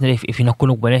of them, isn't it? If you're not going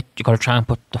to win it, you've got to try and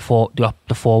put the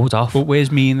forward off. But where's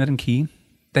Mina and Keane?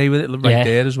 They were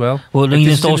there as well. Well,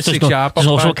 there's also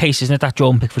a case, isn't it, that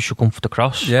Jordan Pickford should come for the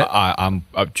cross? Yeah, I'm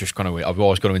just going to. I've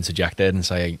always got to interject there and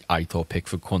say I thought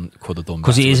Pickford could have done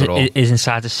because he is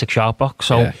inside the 6-yard box.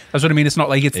 So that's what I mean. It's not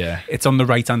like it's on the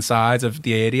right hand side of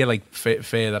the area,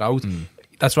 further out.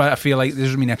 That's why I feel like this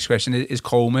is my next question: is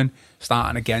Coleman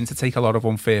starting again to take a lot of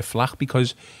unfair flack?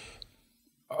 Because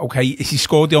he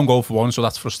scored the own goal for one, so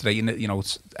that's frustrating.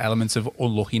 It's elements of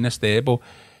unluckiness there, but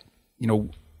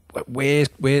where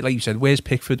like you said, where's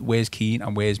Pickford, where's Keane,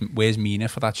 and where's Mina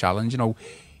for that challenge?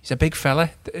 he's a big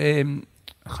fella. I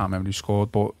can't remember who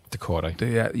scored, but Decore.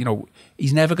 you know,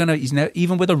 he's never gonna.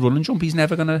 Even with a run and jump, he's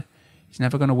never gonna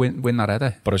win that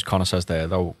header. But as Connor says there,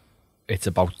 though, it's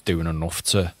about doing enough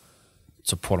to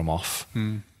put him off.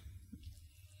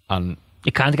 And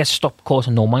he kind of gets stopped caught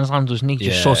in no man's land, doesn't he?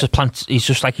 Just sort of plants. He's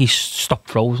just like he's stopped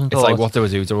frozen. It's like, what do we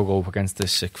do? Do we go up against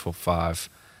this 6'5"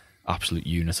 absolute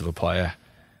unit of a player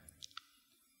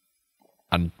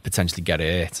and potentially get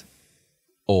hurt,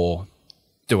 or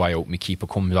do I hope my keeper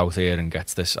comes out here and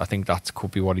gets this? I think that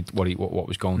could be what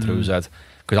was going through his head.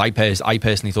 Because I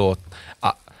personally thought,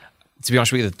 to be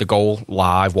honest with you, the goal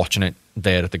live, watching it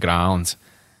there at the ground,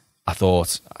 I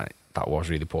thought that was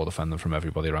really poor defending from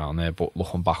everybody around there. But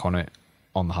looking back on it,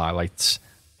 on the highlights,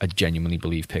 I genuinely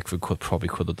believe Pickford could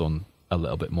have done a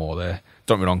little bit more there.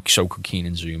 Don't get me wrong, so could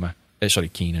Keenan Zuma.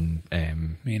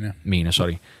 Mina.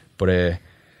 Sorry,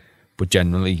 but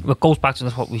generally, it goes back to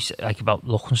what we said, like about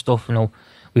luck and stuff. You know,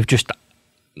 we've just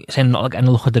saying not getting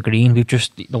a look at the green. We've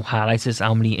just highlighted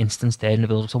how many instances there in the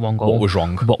build up to one goal. What was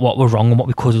wrong? What was wrong and what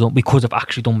we could have done. We could have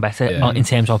actually done better in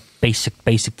terms of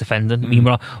basic defending. I mean,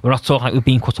 we're not talking like we're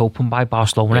being cut open by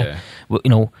Barcelona. You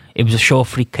know, it was a short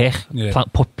free kick,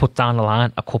 put down the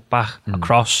line, a cut back, a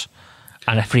cross,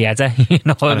 and a free header. You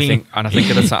know what I mean? I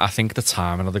think the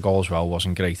timing of the goal as well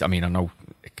wasn't great. I mean, I know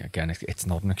again it's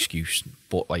not an excuse,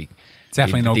 but like.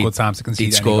 Definitely no good time to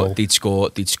concede any goal.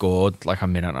 They'd scored like a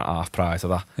minute and a half prior to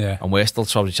that. Yeah. And we're still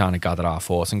probably trying to gather our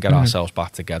thoughts and get ourselves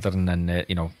back together, and then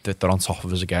they're on top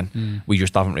of us again. We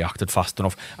just haven't reacted fast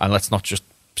enough. And let's not just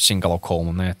single out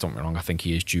Coleman there. Don't get me wrong, I think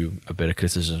he is due a bit of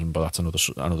criticism, but that's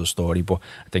another story. But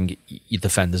I think you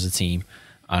defend as a team,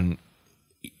 and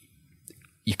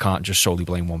you can't just solely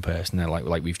blame one person there.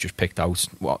 Like we've just picked out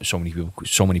what so many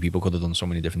people could have done so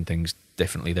many different things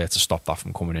differently there to stop that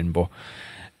from coming in. But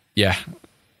yeah.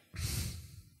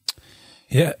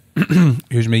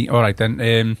 Here's me. All right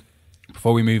then.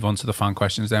 Before we move on to the fan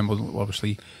questions, then we'll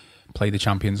obviously play the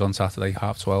champions on Saturday,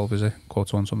 12:30, is it?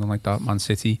 1:15, something like that. Man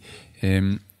City.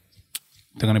 They're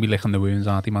going to be licking the wounds,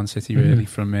 aren't they? Man City really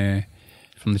from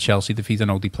the Chelsea defeat. I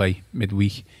know they play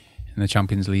midweek in the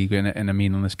Champions League in a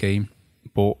meaningless game,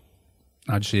 but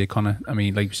I just see it, Connor. I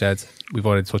mean, like you said, we've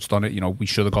already touched on it. You know, we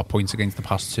should have got points against the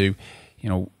past two. You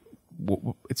know,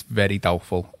 it's very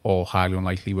doubtful or highly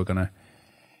unlikely we're going to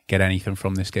get anything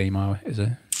from this game, is it?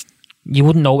 You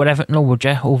wouldn't know what Everton, would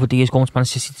you? Over the years going to Man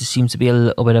City, there seems to be a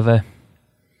little bit of a...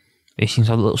 It seems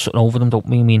to have a little something over them, don't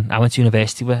we? I mean, I went to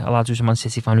university with a lad who's a Man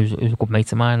City fan who's a good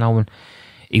mate of mine now, and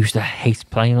he used to hate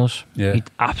playing us. Yeah. He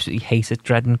absolutely hated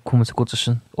dreading coming to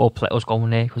Goodison or us going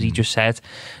there, because he just said,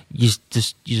 you've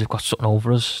got something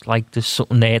over us. Like, there's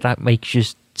something there that makes you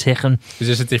ticking. Is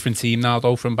this a different team now,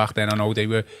 though, from back then? I know they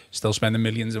were still spending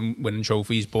millions and winning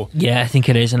trophies, but... Yeah, I think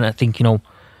it is, and I think,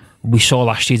 we saw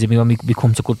last year, didn't we, when they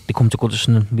come to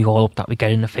Goodison and we all up that we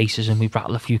get in the faces and we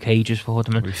rattle a few cages for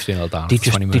them, and we've seen it down they for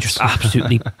 20 minutes. They just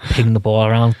absolutely ping the ball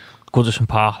around Goodison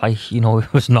Park like,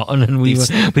 it was nothing, and we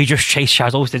just chased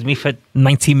shadows, didn't we, for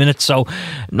 90 minutes. So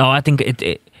no, I think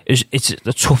it's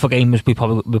a tougher game as we're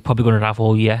probably going to have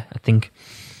all year. I think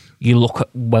you look at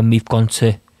when we've gone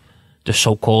to the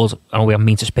so-called, I know we haven't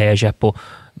been to Spurs yet, but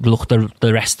look at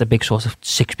the rest of the big sort of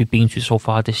six we've been to so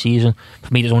far this season.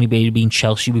 For me, there's only been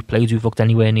Chelsea we played who've looked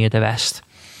anywhere near the best.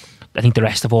 I think the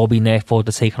rest have all been there for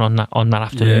the taking on that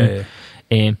afternoon.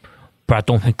 Yeah. But I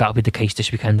don't think that'll be the case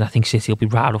this weekend. I think City will be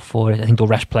right up for it. I think they'll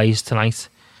rest players tonight,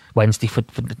 Wednesday for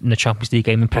the Champions League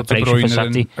game in preparation for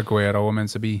Saturday. And Aguero are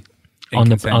meant to be on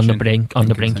the brink.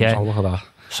 Yeah. Oh, look at that.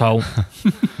 So,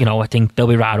 I think they'll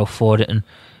be right up for it, and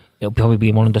it'll probably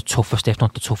be one of the toughest, if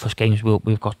not the toughest games we'll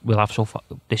have so far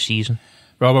this season.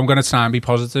 Rob, I'm going to try and be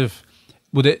positive.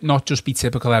 Would it not just be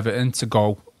typical Everton to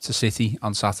go to City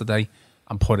on Saturday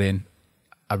and put in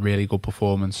a really good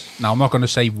performance? Now, I'm not going to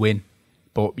say win,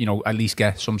 but at least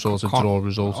get some sort of draw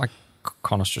result. Like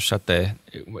Connor's just said there,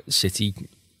 City,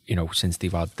 since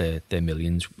they've had their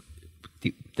millions,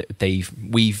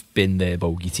 we've been their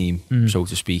bogey team, so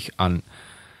to speak,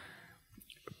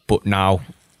 but now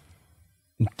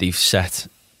they've set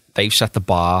the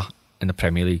bar in the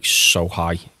Premier League so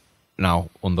high now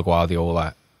under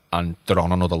Guardiola, and they're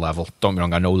on another level. Don't get me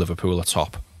wrong, I know Liverpool are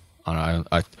top, and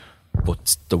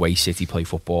but the way City play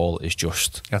football is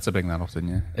just... You had to bring that up, didn't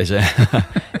you? Is it?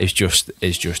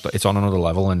 It's on another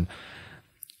level, and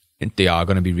they are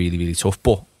going to be really, really tough.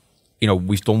 But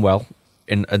we've done well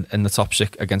in the top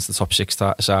six against the top six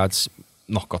sides.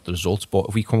 Not got the results, but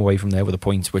if we come away from there with a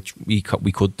point, which we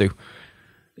could do,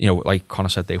 like Connor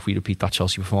said there, if we repeat that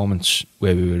Chelsea performance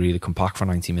where we were really compact for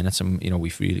 90 minutes and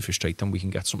we really frustrate them, we can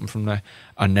get something from there.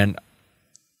 And then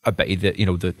I bet you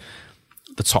that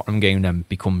the Tottenham game then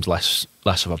becomes less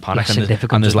of a panic,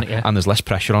 and there's less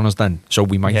pressure on us then, so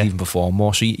we might even perform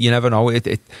more. So you never know.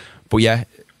 But yeah,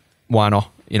 why not?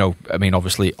 You know, I mean,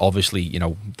 obviously, you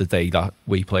know, the day that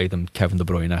we played them, Kevin De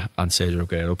Bruyne and Sergio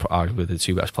Aguero are arguably the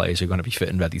two best players who are going to be fit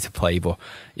and ready to play. But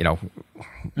you know,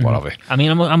 whatever. I mean,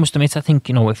 I must admit, I think,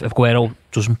 you know, if Aguero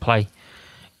doesn't play,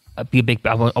 it'd be a big.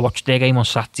 I watched their game on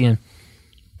Saturday and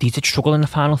they did struggle in the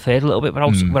final third a little bit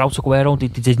without Aguero. They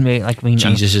didn't really, like, I mean,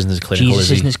 Jesus isn't as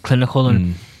clinical.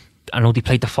 And I know they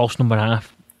played the false number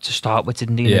half to start with,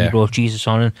 didn't they? And then they brought Jesus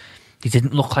on, and they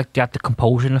didn't look like they had the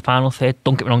composure in the final third.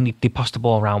 Don't get me wrong, they passed the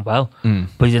ball around well,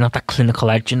 but they didn't have that clinical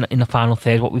edge in the final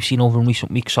third, what we've seen over in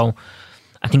recent weeks. So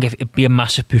I think it'd be a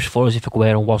massive push for us if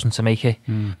Aguero wasn't to make it,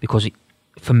 because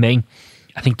for me,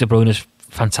 I think De Bruyne is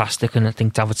fantastic and I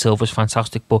think David Silva's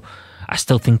fantastic, but I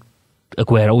still think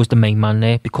Aguero is the main man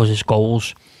there because his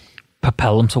goals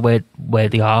propel them to where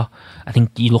they are. I think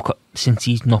you look at, since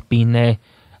he's not been there,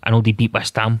 I know they beat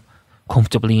West Ham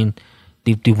comfortably and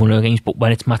they've won their games, but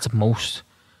when it's mattered most,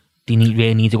 they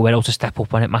really need Aguero to step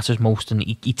up when it matters most, and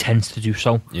he tends to do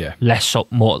so. Yeah.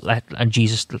 And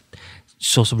Jesus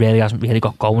sort of really hasn't really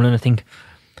got going, and I think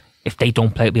if they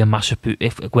don't play, it'll be a massive boost.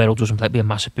 If Aguero doesn't play, it'll be a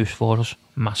massive boost for us.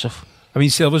 Massive. I mean,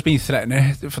 Silva's been threatening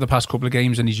it for the past couple of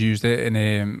games and he's used it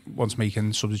in once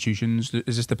making substitutions.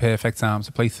 Is this the perfect time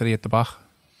to play three at the back?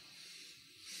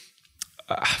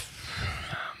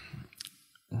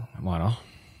 Why not?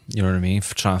 You know what I mean?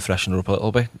 For trying to freshen it up a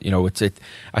little bit. You know,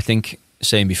 I think,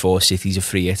 saying before, City's a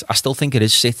free hit. I still think it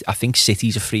is City. I think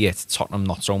City's a free hit. Tottenham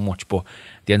not so much. But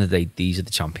at the end of the day, these are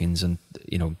the champions, and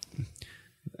you know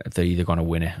they're either going to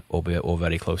win it or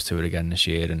very close to it again this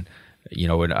year. And you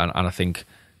know, and I think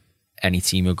any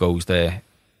team who goes there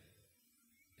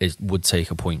would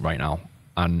take a point right now.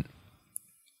 And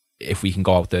if we can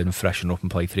go out there and freshen up and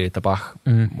play three at the back,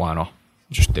 why not?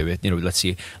 Just do it. You know, let's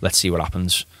see what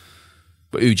happens.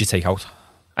 But who'd you take out?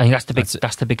 I think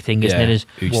that's the big thing, isn't it? Is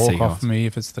who'd you take off me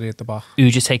if it's three at the back?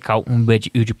 Who'd you take out and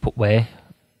who'd you put where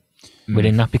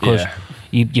within that? Because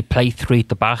you play three at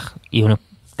the back, you're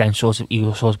then sort of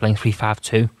playing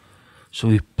 3-5-2. So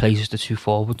he plays as the two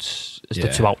forwards, as the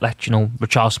two outlets. You know,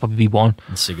 Richarlison probably be one,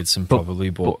 and Sigurdsson probably.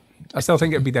 But I still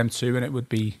think it'd be them two, and it would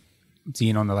be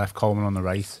Dean on the left, Coleman on the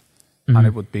right, and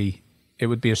it would be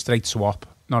a straight swap.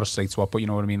 Not a straight swap, but you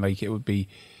know what I mean. Like, it would be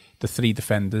the three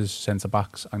defenders, centre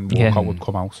backs, and Walcott would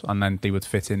come out, and then they would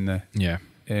fit in the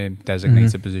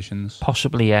designated positions.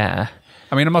 Possibly, yeah.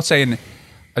 I mean, I'm not saying.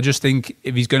 I just think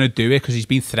if he's going to do it, because he's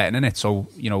been threatening it, so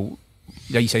you know,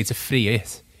 you say it's a free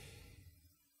hit.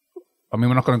 I mean,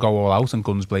 we're not going to go all out and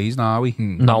guns blazing, are we?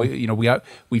 No.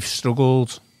 We've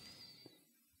struggled,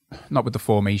 not with the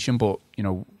formation, but you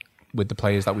know, with the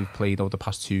players that we've played over the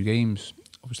past two games.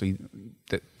 Obviously,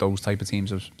 those type of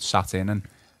teams have sat in and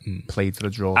played for a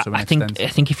draw to an extent. I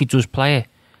think if he does play it,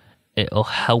 it'll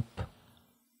help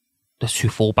the two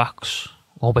full-backs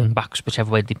or wing-backs,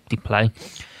 whichever way they play.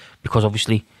 Because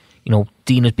obviously, you know,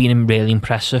 Dean has been really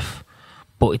impressive,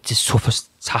 but it's his toughest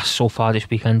task so far this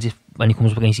weekend when he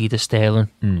comes up against either Sterling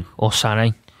or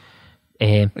Sané.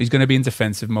 He's going to be in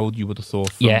defensive mode, you would have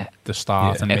thought, from the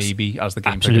start, and maybe as the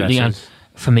game progresses. And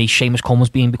for me, Seamus Coleman's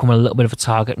becoming a little bit of a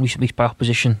target in recent weeks by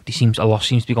opposition. A lot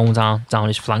seems to be going down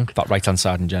his flank. That right hand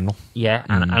side in general. Yeah,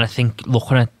 and I think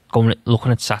looking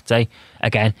at Saturday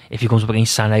again, if he comes up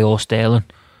against Sané or Sterling,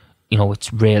 you know, it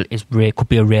could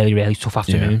be a really, really tough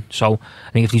afternoon. Yeah. So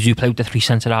I think if they do play with the three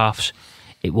centre halves,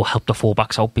 it will help the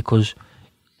full-backs out because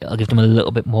it'll give them a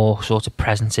little bit more sort of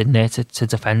presence in there to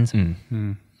defend.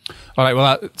 All right,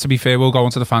 well, to be fair, we'll go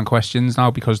on to the fan questions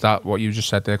now, because that, what you just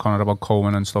said there, Conor, about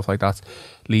Coleman and stuff like that,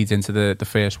 leads into the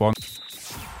first one.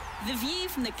 The View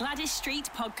from the Gwladys Street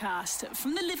podcast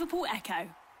from the Liverpool Echo.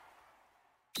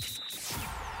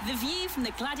 The View from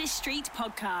the Gwladys Street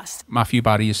podcast. Matthew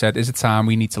Barry has said, is it time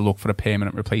we need to look for a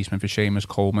permanent replacement for Seamus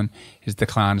Coleman? His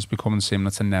decline is becoming similar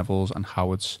to Neville's and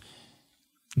Howard's.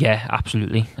 Yeah,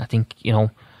 absolutely. I think, you know,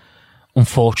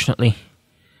 unfortunately,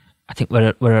 I think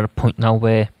we're at a point now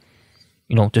where,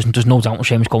 you know, there's no doubt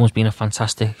Seamus Coleman's been a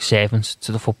fantastic servant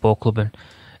to the football club, and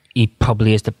he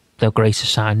probably is the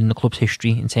greatest sign in the club's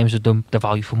history in terms of the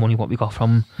value for money what we got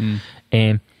from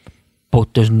him.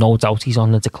 But there's no doubt he's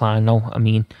on the decline now. I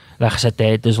mean, like I said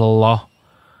there's a lot.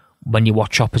 When you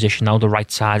watch opposition now, the right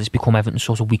side has become Everton's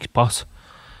sort of weak spot,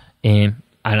 and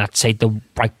I'd say the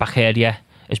right back area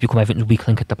has become Everton's weak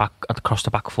link at the back, across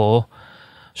the back four.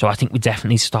 So I think we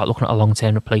definitely start looking at a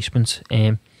long-term replacement,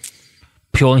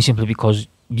 purely simply because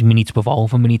we need to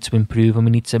evolve and we need to improve and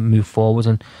we need to move forward.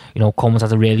 And you know, Coleman's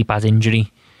had a really bad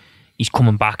injury. He's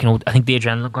coming back. You know, I think the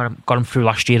adrenaline got him through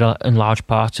last year in large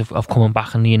part of coming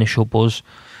back and the initial buzz.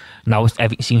 Now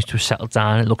everything seems to have settled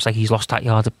down. It looks like he's lost that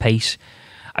yard of pace.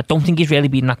 I don't think he's really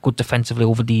been that good defensively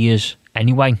over the years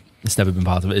anyway. It's never been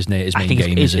part of it, isn't it? His main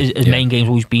game, his main game's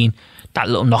always been that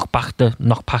little knock back, the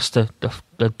knock past the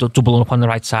doubling up on the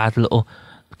right side, the little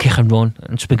kick and run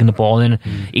and swinging the ball in.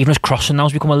 Even his crossing now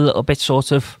has become a little bit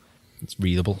sort of... It's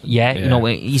readable. Yeah, you know,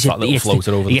 he's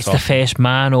the first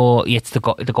man, or he hits the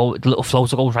goal, the little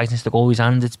floater goes right into the goalie's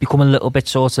hand. It's become a little bit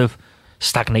sort of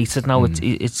stagnated now.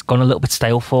 It's gone a little bit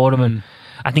stale for him, and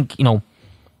I think, you know,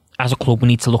 as a club we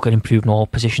need to look at improving all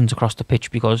positions across the pitch,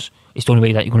 because it's the only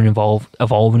way that you're going to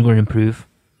evolve and you're going to improve.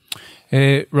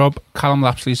 Rob, Callum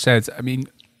Lapsley said, I mean,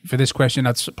 for this question,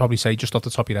 I'd probably say just off the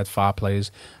top of your head, 5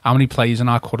 players. How many players in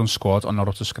our current squad are not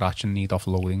up to scratch and need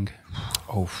offloading?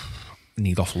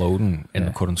 Need offloading in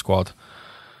the current squad.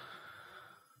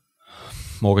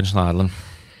 Morgan Schneiderlin,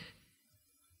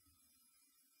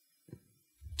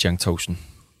 Cenk Tosun,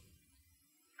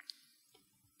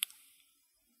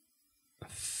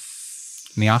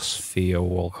 Nias, Theo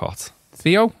Walcott,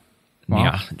 Theo,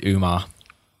 wow. Umar.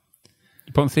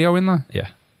 You putting Theo in there? Yeah.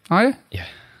 Are you? Yeah.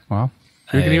 Wow.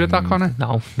 Do you agree with that, Connor?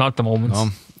 No, not at the moment. No.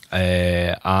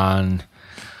 And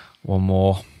one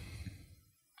more.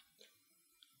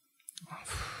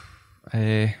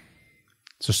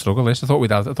 It's a struggle list. I thought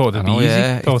it'd be easy.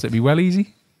 I thought it'd be well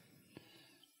easy.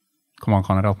 Come on,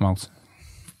 Connor, help him out.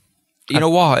 You know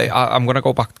what? I'm going to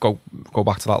go back to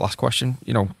that last question.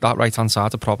 You know, that right hand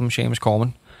side, the problem, Seamus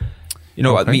Coleman. You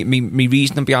know, okay. me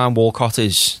reasoning behind Walcott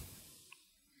is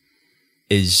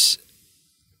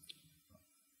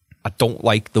I don't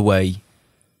like the way,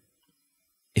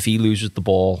 if he loses the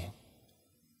ball,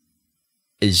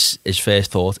 his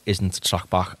first thought isn't to track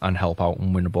back and help out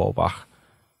and win the ball back.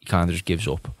 He kind of just gives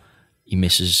up. He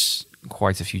misses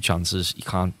quite a few chances. He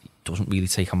doesn't really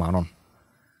take a man on.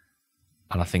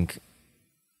 And I think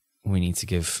we need to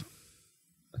give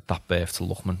that birth to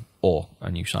Lookman or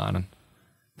a new signing.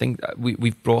 I think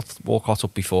we've brought Walcott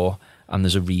up before, and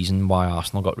there's a reason why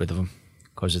Arsenal got rid of him,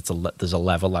 because there's a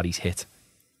level that he's hit,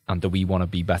 and do we want to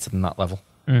be better than that level?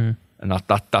 And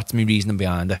that's my reasoning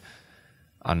behind it.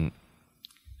 And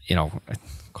you know,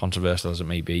 controversial as it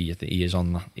may be, he is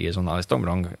on that list. Don't be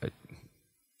wrong,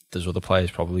 there's other players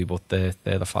probably, but they're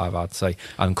the 5 I'd say.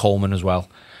 And Coleman as well.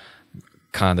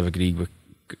 Kind of agree with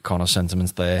Connor's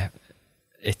sentiments there.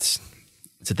 It's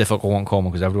a difficult one,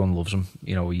 Coleman, because everyone loves him.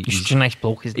 You know, he's such a nice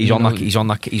bloke. He's on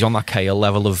that Kale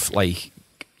level of, like,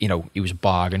 you know, he was a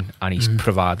bargain and he's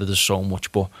provided us so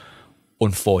much, but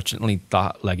unfortunately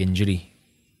that leg injury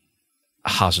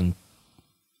hasn't,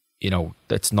 you know,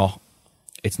 it's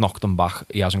knocked him back.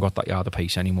 He hasn't got that yard of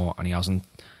pace anymore, and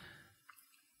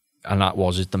that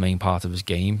was the main part of his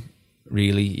game,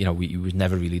 really. You know, he was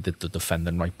never really the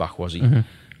defending right back, was he?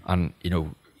 And you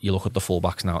know, you look at the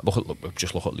fullbacks now. Look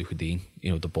at Luca Dean.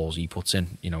 You know, the balls he puts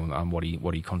in. You know, and what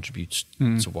he contributes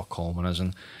to what Coleman is.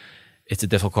 And it's a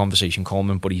difficult conversation,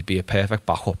 Coleman, but he'd be a perfect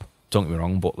backup. Don't get me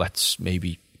wrong, but let's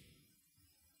maybe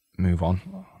move on.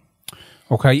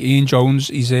 Okay, Ian Jones,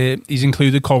 he's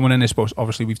included Coleman in this, but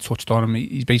obviously we've touched on him.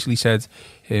 He's basically said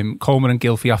Coleman and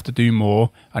Gylfi have to do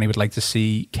more, and he would like to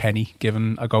see Kenny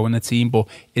given a go in the team. But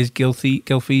is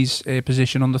Gylfi's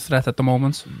position under threat at the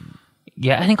moment?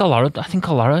 Yeah, I think a lot of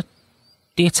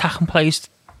the attacking players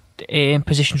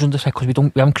positions under threat, because we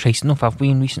haven't created enough, have we,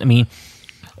 in recent? I mean,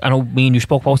 I know me and you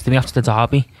spoke about it after the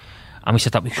derby, and we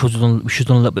said that we should have done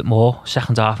a little bit more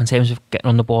second half in terms of getting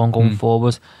on the ball and going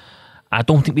forward. I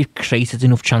don't think we've created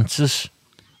enough chances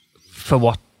for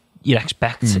what you'd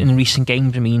expect in recent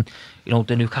games. I mean, you know,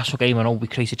 the Newcastle game, I know we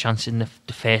created a chance in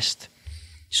the first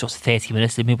sort of 30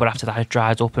 minutes, didn't we? But after that, it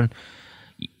dried up. And,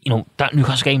 you know, that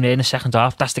Newcastle game there in the second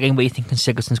half, that's the game where you think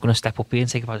Sigurdsson's going to step up here and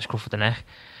take it by the scruff of the neck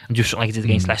and do something like he did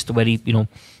against Leicester, where he, you know,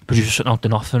 produces something out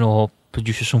of nothing or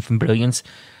produces something brilliant.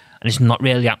 And it's not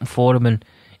really happened for him. And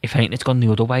if anything, it's gone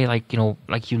the other way, like, you know,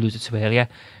 like you alluded to earlier,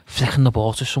 flicking the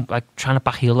ball to like trying to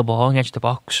backheel the ball on the edge of the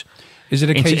box. Is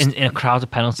it a case in a crowded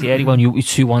penalty area when you're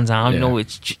 2-1 down? You know,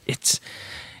 it's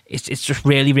just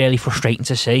really, really frustrating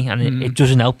to see, and it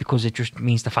doesn't help, because it just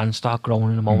means the fans start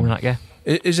growing and moaning at you.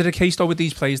 Is it a case though with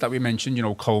these players that we mentioned? You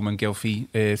know, Coleman, Gylfi,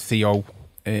 Theo,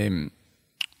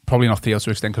 probably not Theo to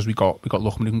an extent, because we got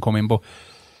Lookman who can come in, but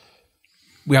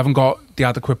we haven't got the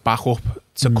adequate backup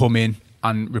to come in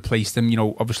and replace them. You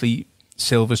know, obviously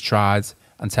Silva's tried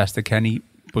and tested Kenny,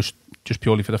 but just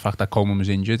purely for the fact that Coleman was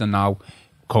injured, and now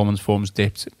Coleman's form's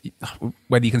dipped.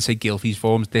 Whether you can say Gylfi's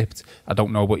form's dipped, I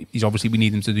don't know, but we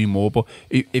need him to do more. But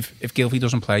if Gylfi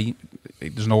doesn't play,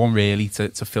 there's no one really to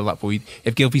fill that void.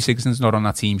 If Gylfi Sigurdsson's not on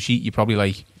that team sheet, you're probably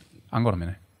like, hang on a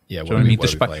minute. Yeah, what I mean?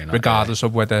 Regardless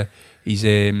of whether he's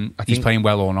playing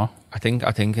well or not. I think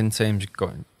in terms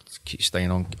of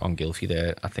staying on Gylfi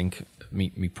there, I think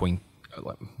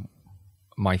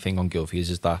my thing on Gylfi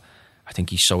is that I think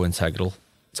he's so integral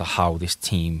to how this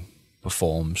team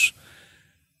performs.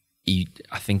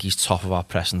 I think he's top of our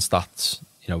pressing stats.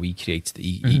 You know, he creates.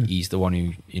 He's the one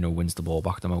who, you know, wins the ball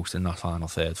back the most in that final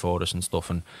third for us and stuff.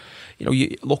 And you know,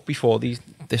 you look before these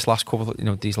last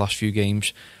few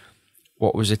games.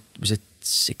 What was it? Was it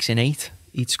 6 and 8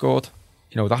 he'd scored?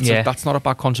 You know, that's not a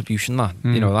bad contribution. That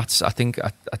you know, I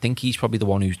think he's probably the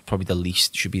one who's probably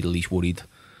should be the least worried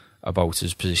about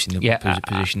his position.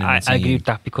 Position I agree with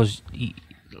that, because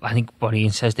I think what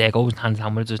Ian says there goes hand in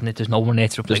hand with it, doesn't it? There's no one there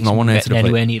to replace him. There's no one there to replace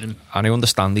anywhere near him. And I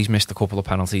understand he's missed a couple of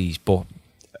penalties, but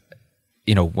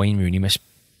you know, Wayne Rooney missed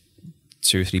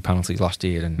 2 or 3 penalties last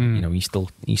year, and you know, he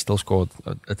still scored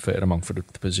a fair amount for the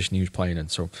position he was playing in.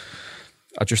 So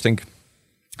I think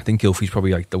Gylfi's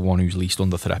probably like the one who's least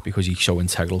under threat, because he's so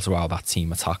integral to how that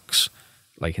team attacks,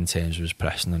 like in terms of his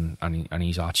pressing, and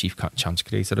he's our chief chance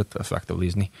creator effectively,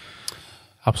 isn't he?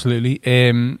 Absolutely.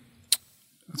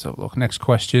 Let's have a look. Next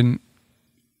question.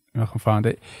 I can find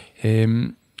it.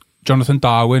 Jonathan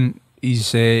Darwin.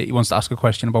 He wants to ask a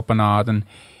question about Bernard, and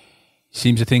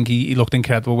seems to think he looked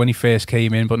incredible when he first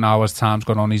came in, but now as time's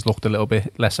gone on, he's looked a little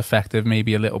bit less effective,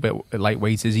 maybe a little bit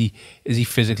lightweight. Is he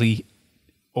physically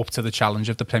up to the challenge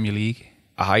of the Premier League?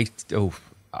 I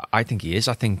think he is.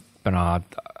 I think Bernard.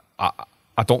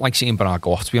 I don't like seeing Bernard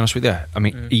go off, to be honest with you. I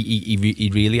mean,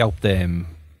 he really helped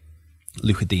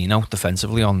Luca Dean out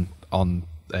defensively on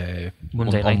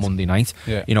Monday night.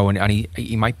 Yeah. You know, and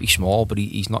he might be small, but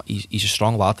he's not. He's a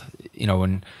strong lad. You know,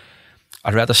 and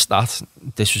I read a stat.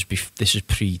 This is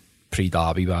pre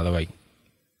Derby, by the way.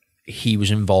 He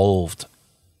was involved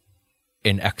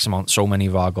in so many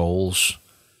of our goals.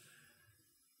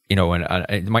 You know, and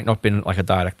it might not have been like a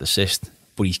direct assist,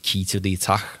 but he's key to the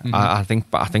attack. I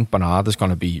think Bernard is going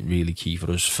to be really key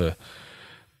for us for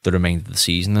the remainder of the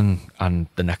season and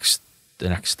the next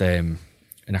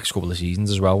couple of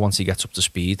seasons as well. Once he gets up to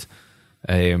speed,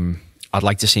 I'd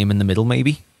like to see him in the middle,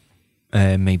 maybe.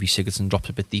 Maybe Sigurdsson drops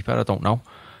a bit deeper. I don't know.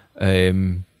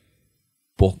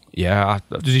 But yeah,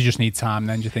 does he just need time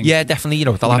then? Do you think? Yeah, definitely. You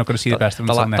know, we're not going to see the best of him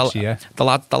until next year. The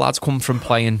lads come from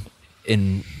playing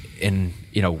in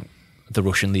you know, the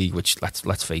Russian league, which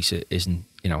let's face it, isn't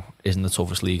the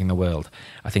toughest league in the world.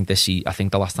 I think the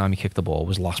last time he kicked the ball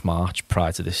was last March,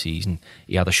 prior to this season.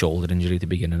 He had a shoulder injury at the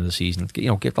beginning of the season. You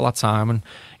know, give the lad time, and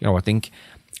you know, I think,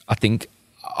 and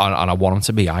I want him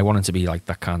to be. I want him to be like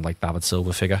that kind of like David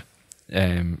Silva figure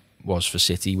was for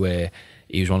City, where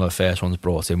he was one of the first ones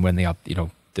brought in when they had, you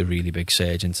know, the really big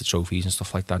surge into trophies and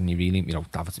stuff like that. And he really, you know,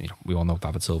 we all know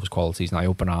David Silva's qualities, and I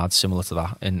hope Bernard's similar to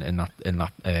that in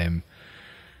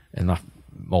that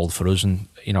mould for us. And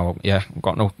you know, yeah, I've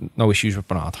got no issues with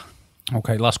Bernard.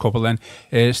 Okay, last couple then.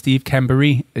 Steve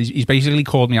Kembury, he's basically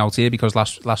called me out here because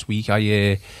last week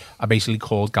I basically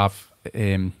called Gav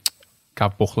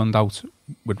Buckland out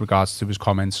with regards to his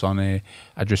comments on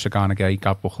Idrissa Gana Gueye.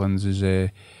 Gav Buckland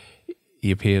he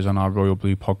appears on our Royal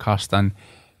Blue podcast, and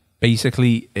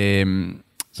basically,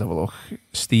 let's have a look.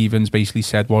 Stevens basically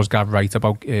said, was Gav right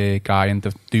about Guy,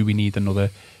 and do we need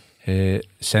another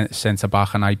centre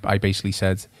back? And I basically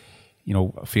said, you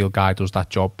know, I feel Guy does that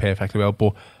job perfectly well,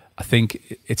 but I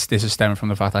think this is stemming from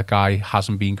the fact that Guy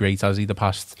hasn't been great, has he, the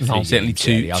past certainly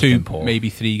two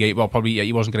maybe 3 games. Well, probably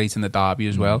he wasn't great in the derby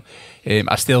as well.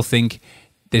 I still think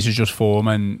this is just form,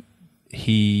 and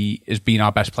he has been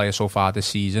our best player so far this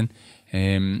season.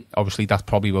 Obviously that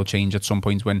probably will change at some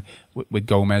point when with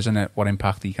Gomez and what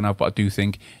impact he can have, but I do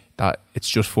think that it's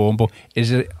just form. But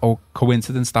is it a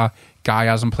coincidence that Guy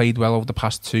hasn't played well over the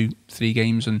past 2-3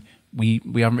 games, and we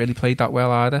haven't really played that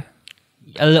well either?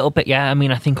 A little bit, yeah. I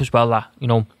mean, I think as well that, you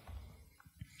know,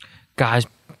 Guy's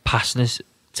passing is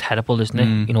terrible, isn't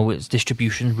it? You know, his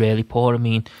distribution's really poor. I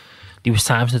mean, there was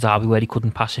times in the derby where he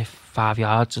couldn't pass it 5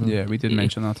 yards. And yeah, we did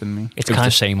mention that, didn't we? It's kind of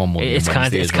the same on Monday. It's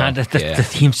kind of the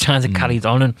team's trying to carry it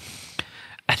on, and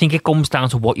I think it comes down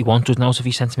to what you want, doesn't it, if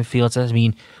he's centre midfielder. I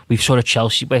mean, we've sort of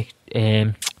Chelsea with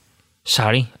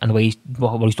Sarri and the way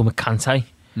what he's done with Kante,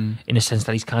 in the sense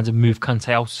that he's kind of moved Kante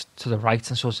out to the right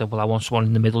and sort of said, well, I want someone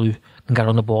in the middle who can get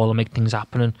on the ball and make things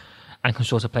happen, and can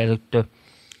sort of play the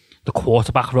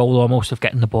quarterback role almost of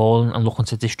getting the ball and looking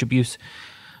to distribute.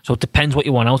 So it depends what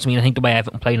you want out. I mean, I think the way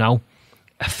Everton play now,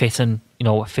 a fit and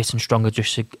strong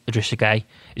Idrissa Gueye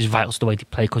is vital to the way they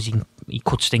play, because he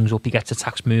cuts things up, he gets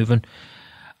attacks moving.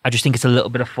 I just think it's a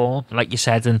little bit of form, like you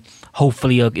said, and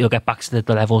hopefully he'll get back to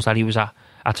the levels that he was at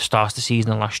the start of the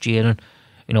season and last year, and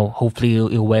you know, hopefully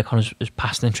he'll work on his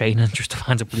passing and training just to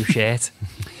find a blue shirt.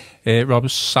 Rob,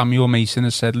 Samuel Mason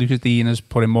has said Lucas Dean has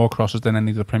put in more crosses than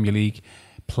any of the Premier League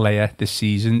player this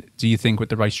season. Do you think with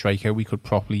the right striker we could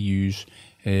properly use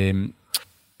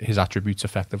his attributes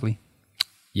effectively?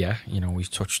 Yeah,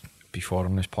 we've touched before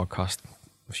on this podcast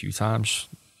a few times,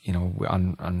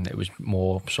 and it was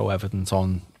more so evident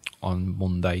on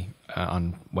Monday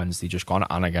and Wednesday just gone,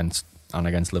 and against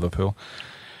Liverpool.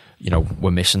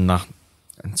 We're missing that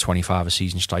 25 a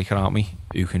season striker, aren't we?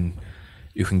 Who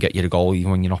can get you the goal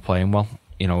even when you're not playing well.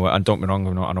 And don't get me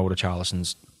wrong, I know that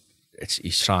Charlison's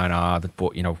he's trying hard,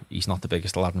 but he's not the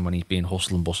biggest lad, and when he's being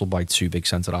hustled and bustled by two big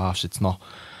centre halves,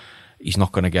 he's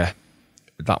not going to get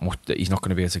that much. He's not going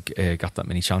to be able to get that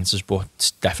many chances. But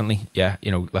it's definitely,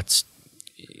 let's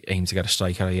aim to get a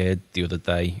striker. I heard the other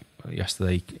day,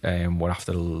 yesterday, we're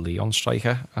after a Leon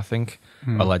striker, I think,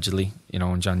 allegedly,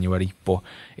 in January. But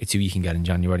it's who you can get in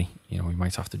January. We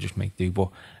might have to just make do. But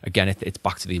again, it's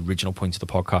back to the original point of the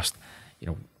podcast.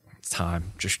 It's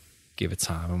time. Just give it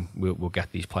time, and we'll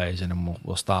get these players in, and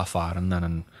we'll start firing then,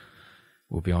 and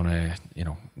we'll be on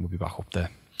we'll be back up there.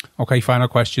 Okay, final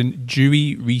question.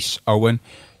 Dewey Reese Owen.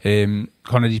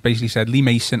 Connor's basically said Lee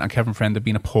Mason and Kevin Friend have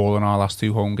been appalling our last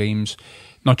two home games.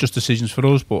 Not just decisions for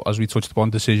us, but as we touched upon,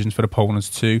 decisions for opponents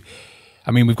too.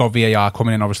 I mean, we've got VAR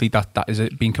coming in, obviously, that is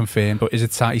it being confirmed, but is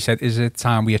it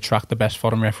time we attract the best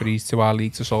foreign referees to our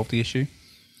league to solve the issue?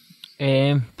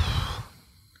 I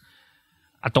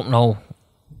don't know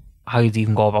how you'd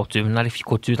even go about doing that, if you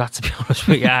could do that, to be honest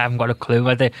with you. I haven't got a clue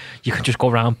whether you could just go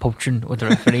around poaching with the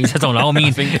referees. I don't know. I mean,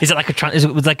 is it like a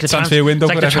transfer window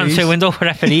for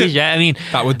referees? Yeah, I mean,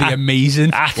 that would be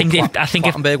amazing. I think if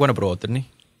Plattenberg went abroad, didn't he?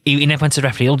 He never went to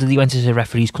referee, or did he went as a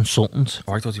referee's consultant?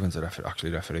 Oh, I thought he went to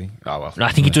referee. Oh, well. No,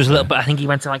 I think he does a little bit. I think he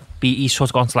went to he's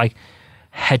sort of gone to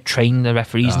head train the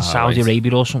referees in Saudi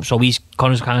Arabia or something. So he's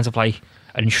kind of like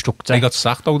an instructor. He got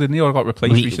sacked though, didn't he, or got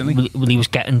replaced recently? Well, he was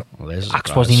getting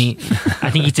axed, wasn't he?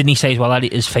 I think didn't he say as well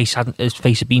that his face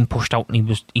had been pushed out,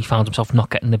 and he found himself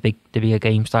not getting the bigger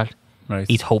games that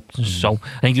he'd hoped. And so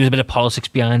I think there was a bit of politics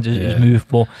behind his move,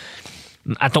 but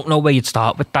I don't know where you'd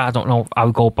start with that. I don't know how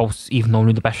we go about even knowing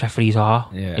who the best referees are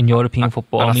in European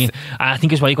football. I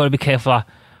think as well, you've got to be careful that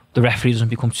the referee doesn't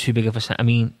become too big of a... I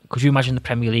mean, could you imagine the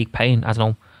Premier League paying, I don't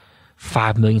know,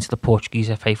 $5 million to the Portuguese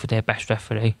FA for their best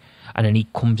referee, and then he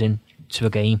comes in to a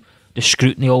game, the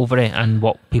scrutiny over it and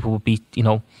what people would be,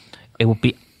 it would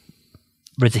be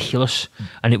ridiculous,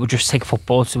 and it would just take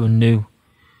football to a new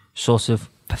sort of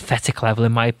pathetic level,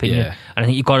 in my opinion. And I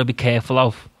think you've got to be careful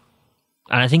of...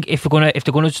 And I think if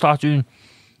they're gonna start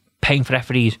paying for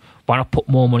referees, why not put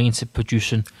more money into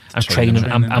producing and training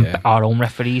our own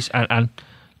referees and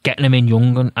getting them in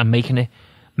young and making it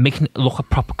look a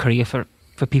proper career for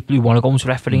people who want to go into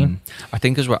refereeing. I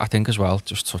think as well,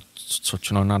 just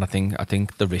touching on that, I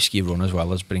think the risk you run as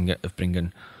well as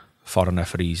bringing foreign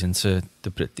referees into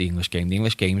the English game. The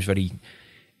English game is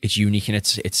it's unique in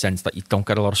its sense that you don't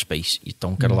get a lot of space, you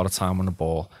don't get a lot of time on the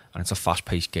ball, and it's a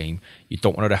fast-paced game. You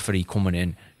don't want a referee coming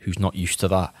in who's not used to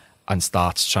that and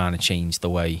starts trying to change the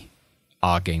way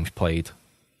our game's played.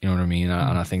 You know what I mean?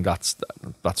 And I think that's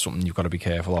something you've got to be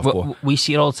careful of. Well, we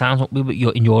see it all the time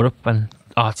in Europe when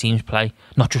our teams play,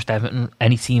 not just Everton,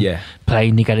 any team play,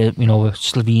 and they get a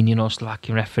Slovenian or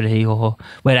Slovakian referee or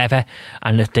wherever,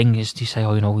 and the thing is, they say,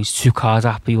 he's too card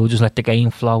happy, we'll just let the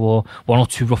game flow, or one or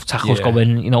two rough tackles go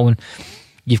in, and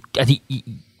I think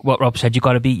what Rob said, you've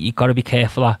got to be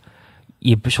careful that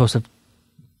you're sort of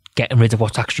getting rid of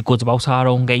what's actually good about our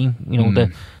own game,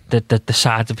 the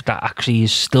side of that actually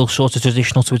is still sort of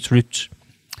traditional to its roots.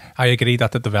 I agree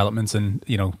that the developments and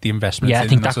the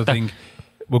investments in that sort of thing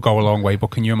will go a long way,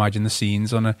 but can you imagine the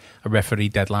scenes on a referee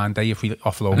deadline day if we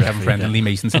offload Kevin Friend and Lee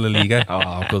Mason to La Liga?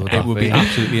 It would be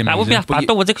absolutely amazing. That would be bad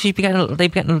though, would it? Because they're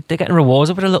getting rewards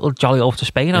over a little jolly over to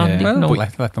Spain, aren't they? Well,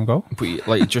 let them go.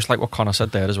 But just like what Connor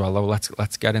said there as well, though,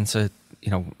 let's get into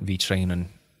retraining,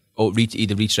 or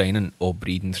either retraining or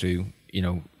breeding through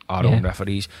our own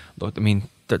referees. Look, I mean,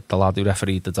 the lad who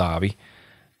refereed the derby,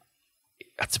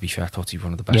 to be fair, I thought he was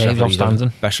one of the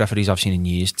best referees I've seen in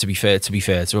years. To be fair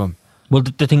to him. Well,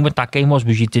 the thing with that game was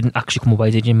you didn't actually come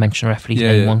away, did you? Mention a referee's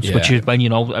name once, which is when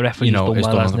a referee's done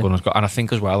well, hasn't it? And I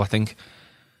think as well, I think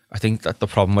that the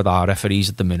problem with our referees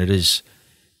at the minute is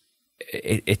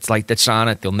it's like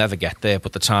they'll never get there,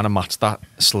 but they're trying to match that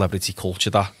celebrity culture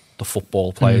that the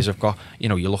football players have got. You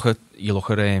look at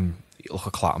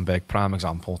Clattenburg, prime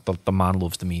example. The man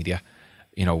loves the media.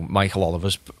 Michael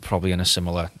Oliver's probably in a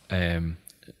similar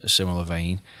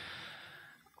vein,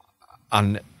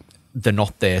 and they're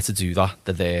not there to do that.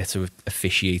 They're there to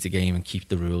officiate a game and keep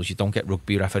the rules. You don't get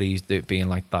rugby referees being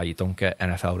like that. You don't get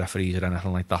NFL referees or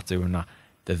anything like that doing that.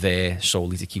 They're there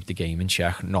solely to keep the game in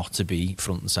check, not to be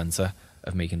front and centre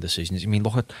of making decisions. I mean,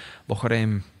 look at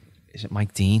is it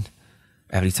Mike Dean?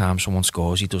 Every time someone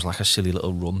scores, he does like a silly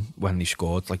little run when they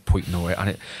scored, like pointing away.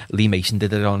 And Lee Mason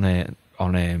did it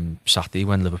on Saturday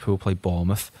when Liverpool played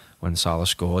Bournemouth. When Salah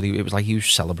scored, it was like he was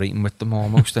celebrating with them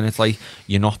almost, and it's like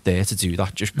you're not there to do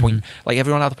that. Just point. Like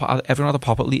everyone had a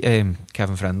pop at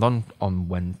Kevin Friend on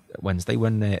Wednesday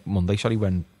Monday,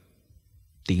 when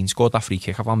Dean scored that free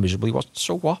kick. How miserable he was.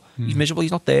 So what? He's miserable. He's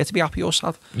not there to be happy or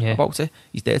sad about it.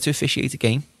 He's there to officiate a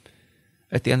game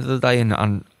at the end of the day,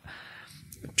 and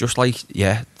just like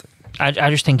I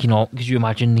just think, because you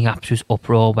imagine the absolute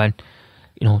uproar when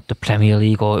the Premier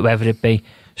League or whoever it be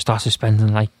starts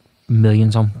spending like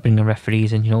millions on bringing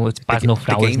referees in. It's bad enough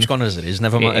now. The game's gone as it is.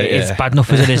 Never mind. It's bad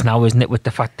enough as it is now, isn't it? With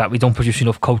the fact that we don't produce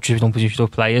enough coaches, we don't produce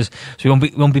enough players, so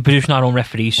we won't be producing our own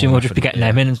referees soon. We'll just be getting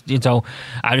them in.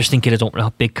 I just think it'd open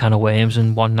a big can of worms,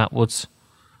 and one that would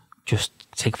just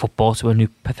take football to a new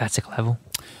pathetic level.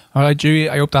 All right, Dewey,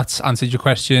 I hope that's answered your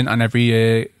question, and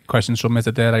every question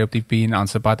submitted there, I hope they've been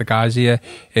answered by the guys here.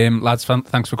 Lads,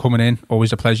 thanks for coming in.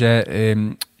 Always a pleasure.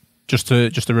 Just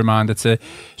a reminder to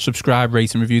subscribe,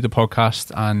 rate and review the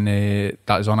podcast, and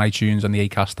that is on iTunes and the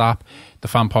Acast app. The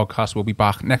Fan Podcast will be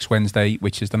back next Wednesday,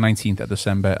 which is the 19th of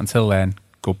December. Until then,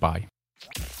 goodbye.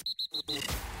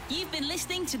 You've been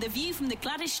listening to the View from the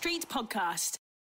Gwladys Street podcast.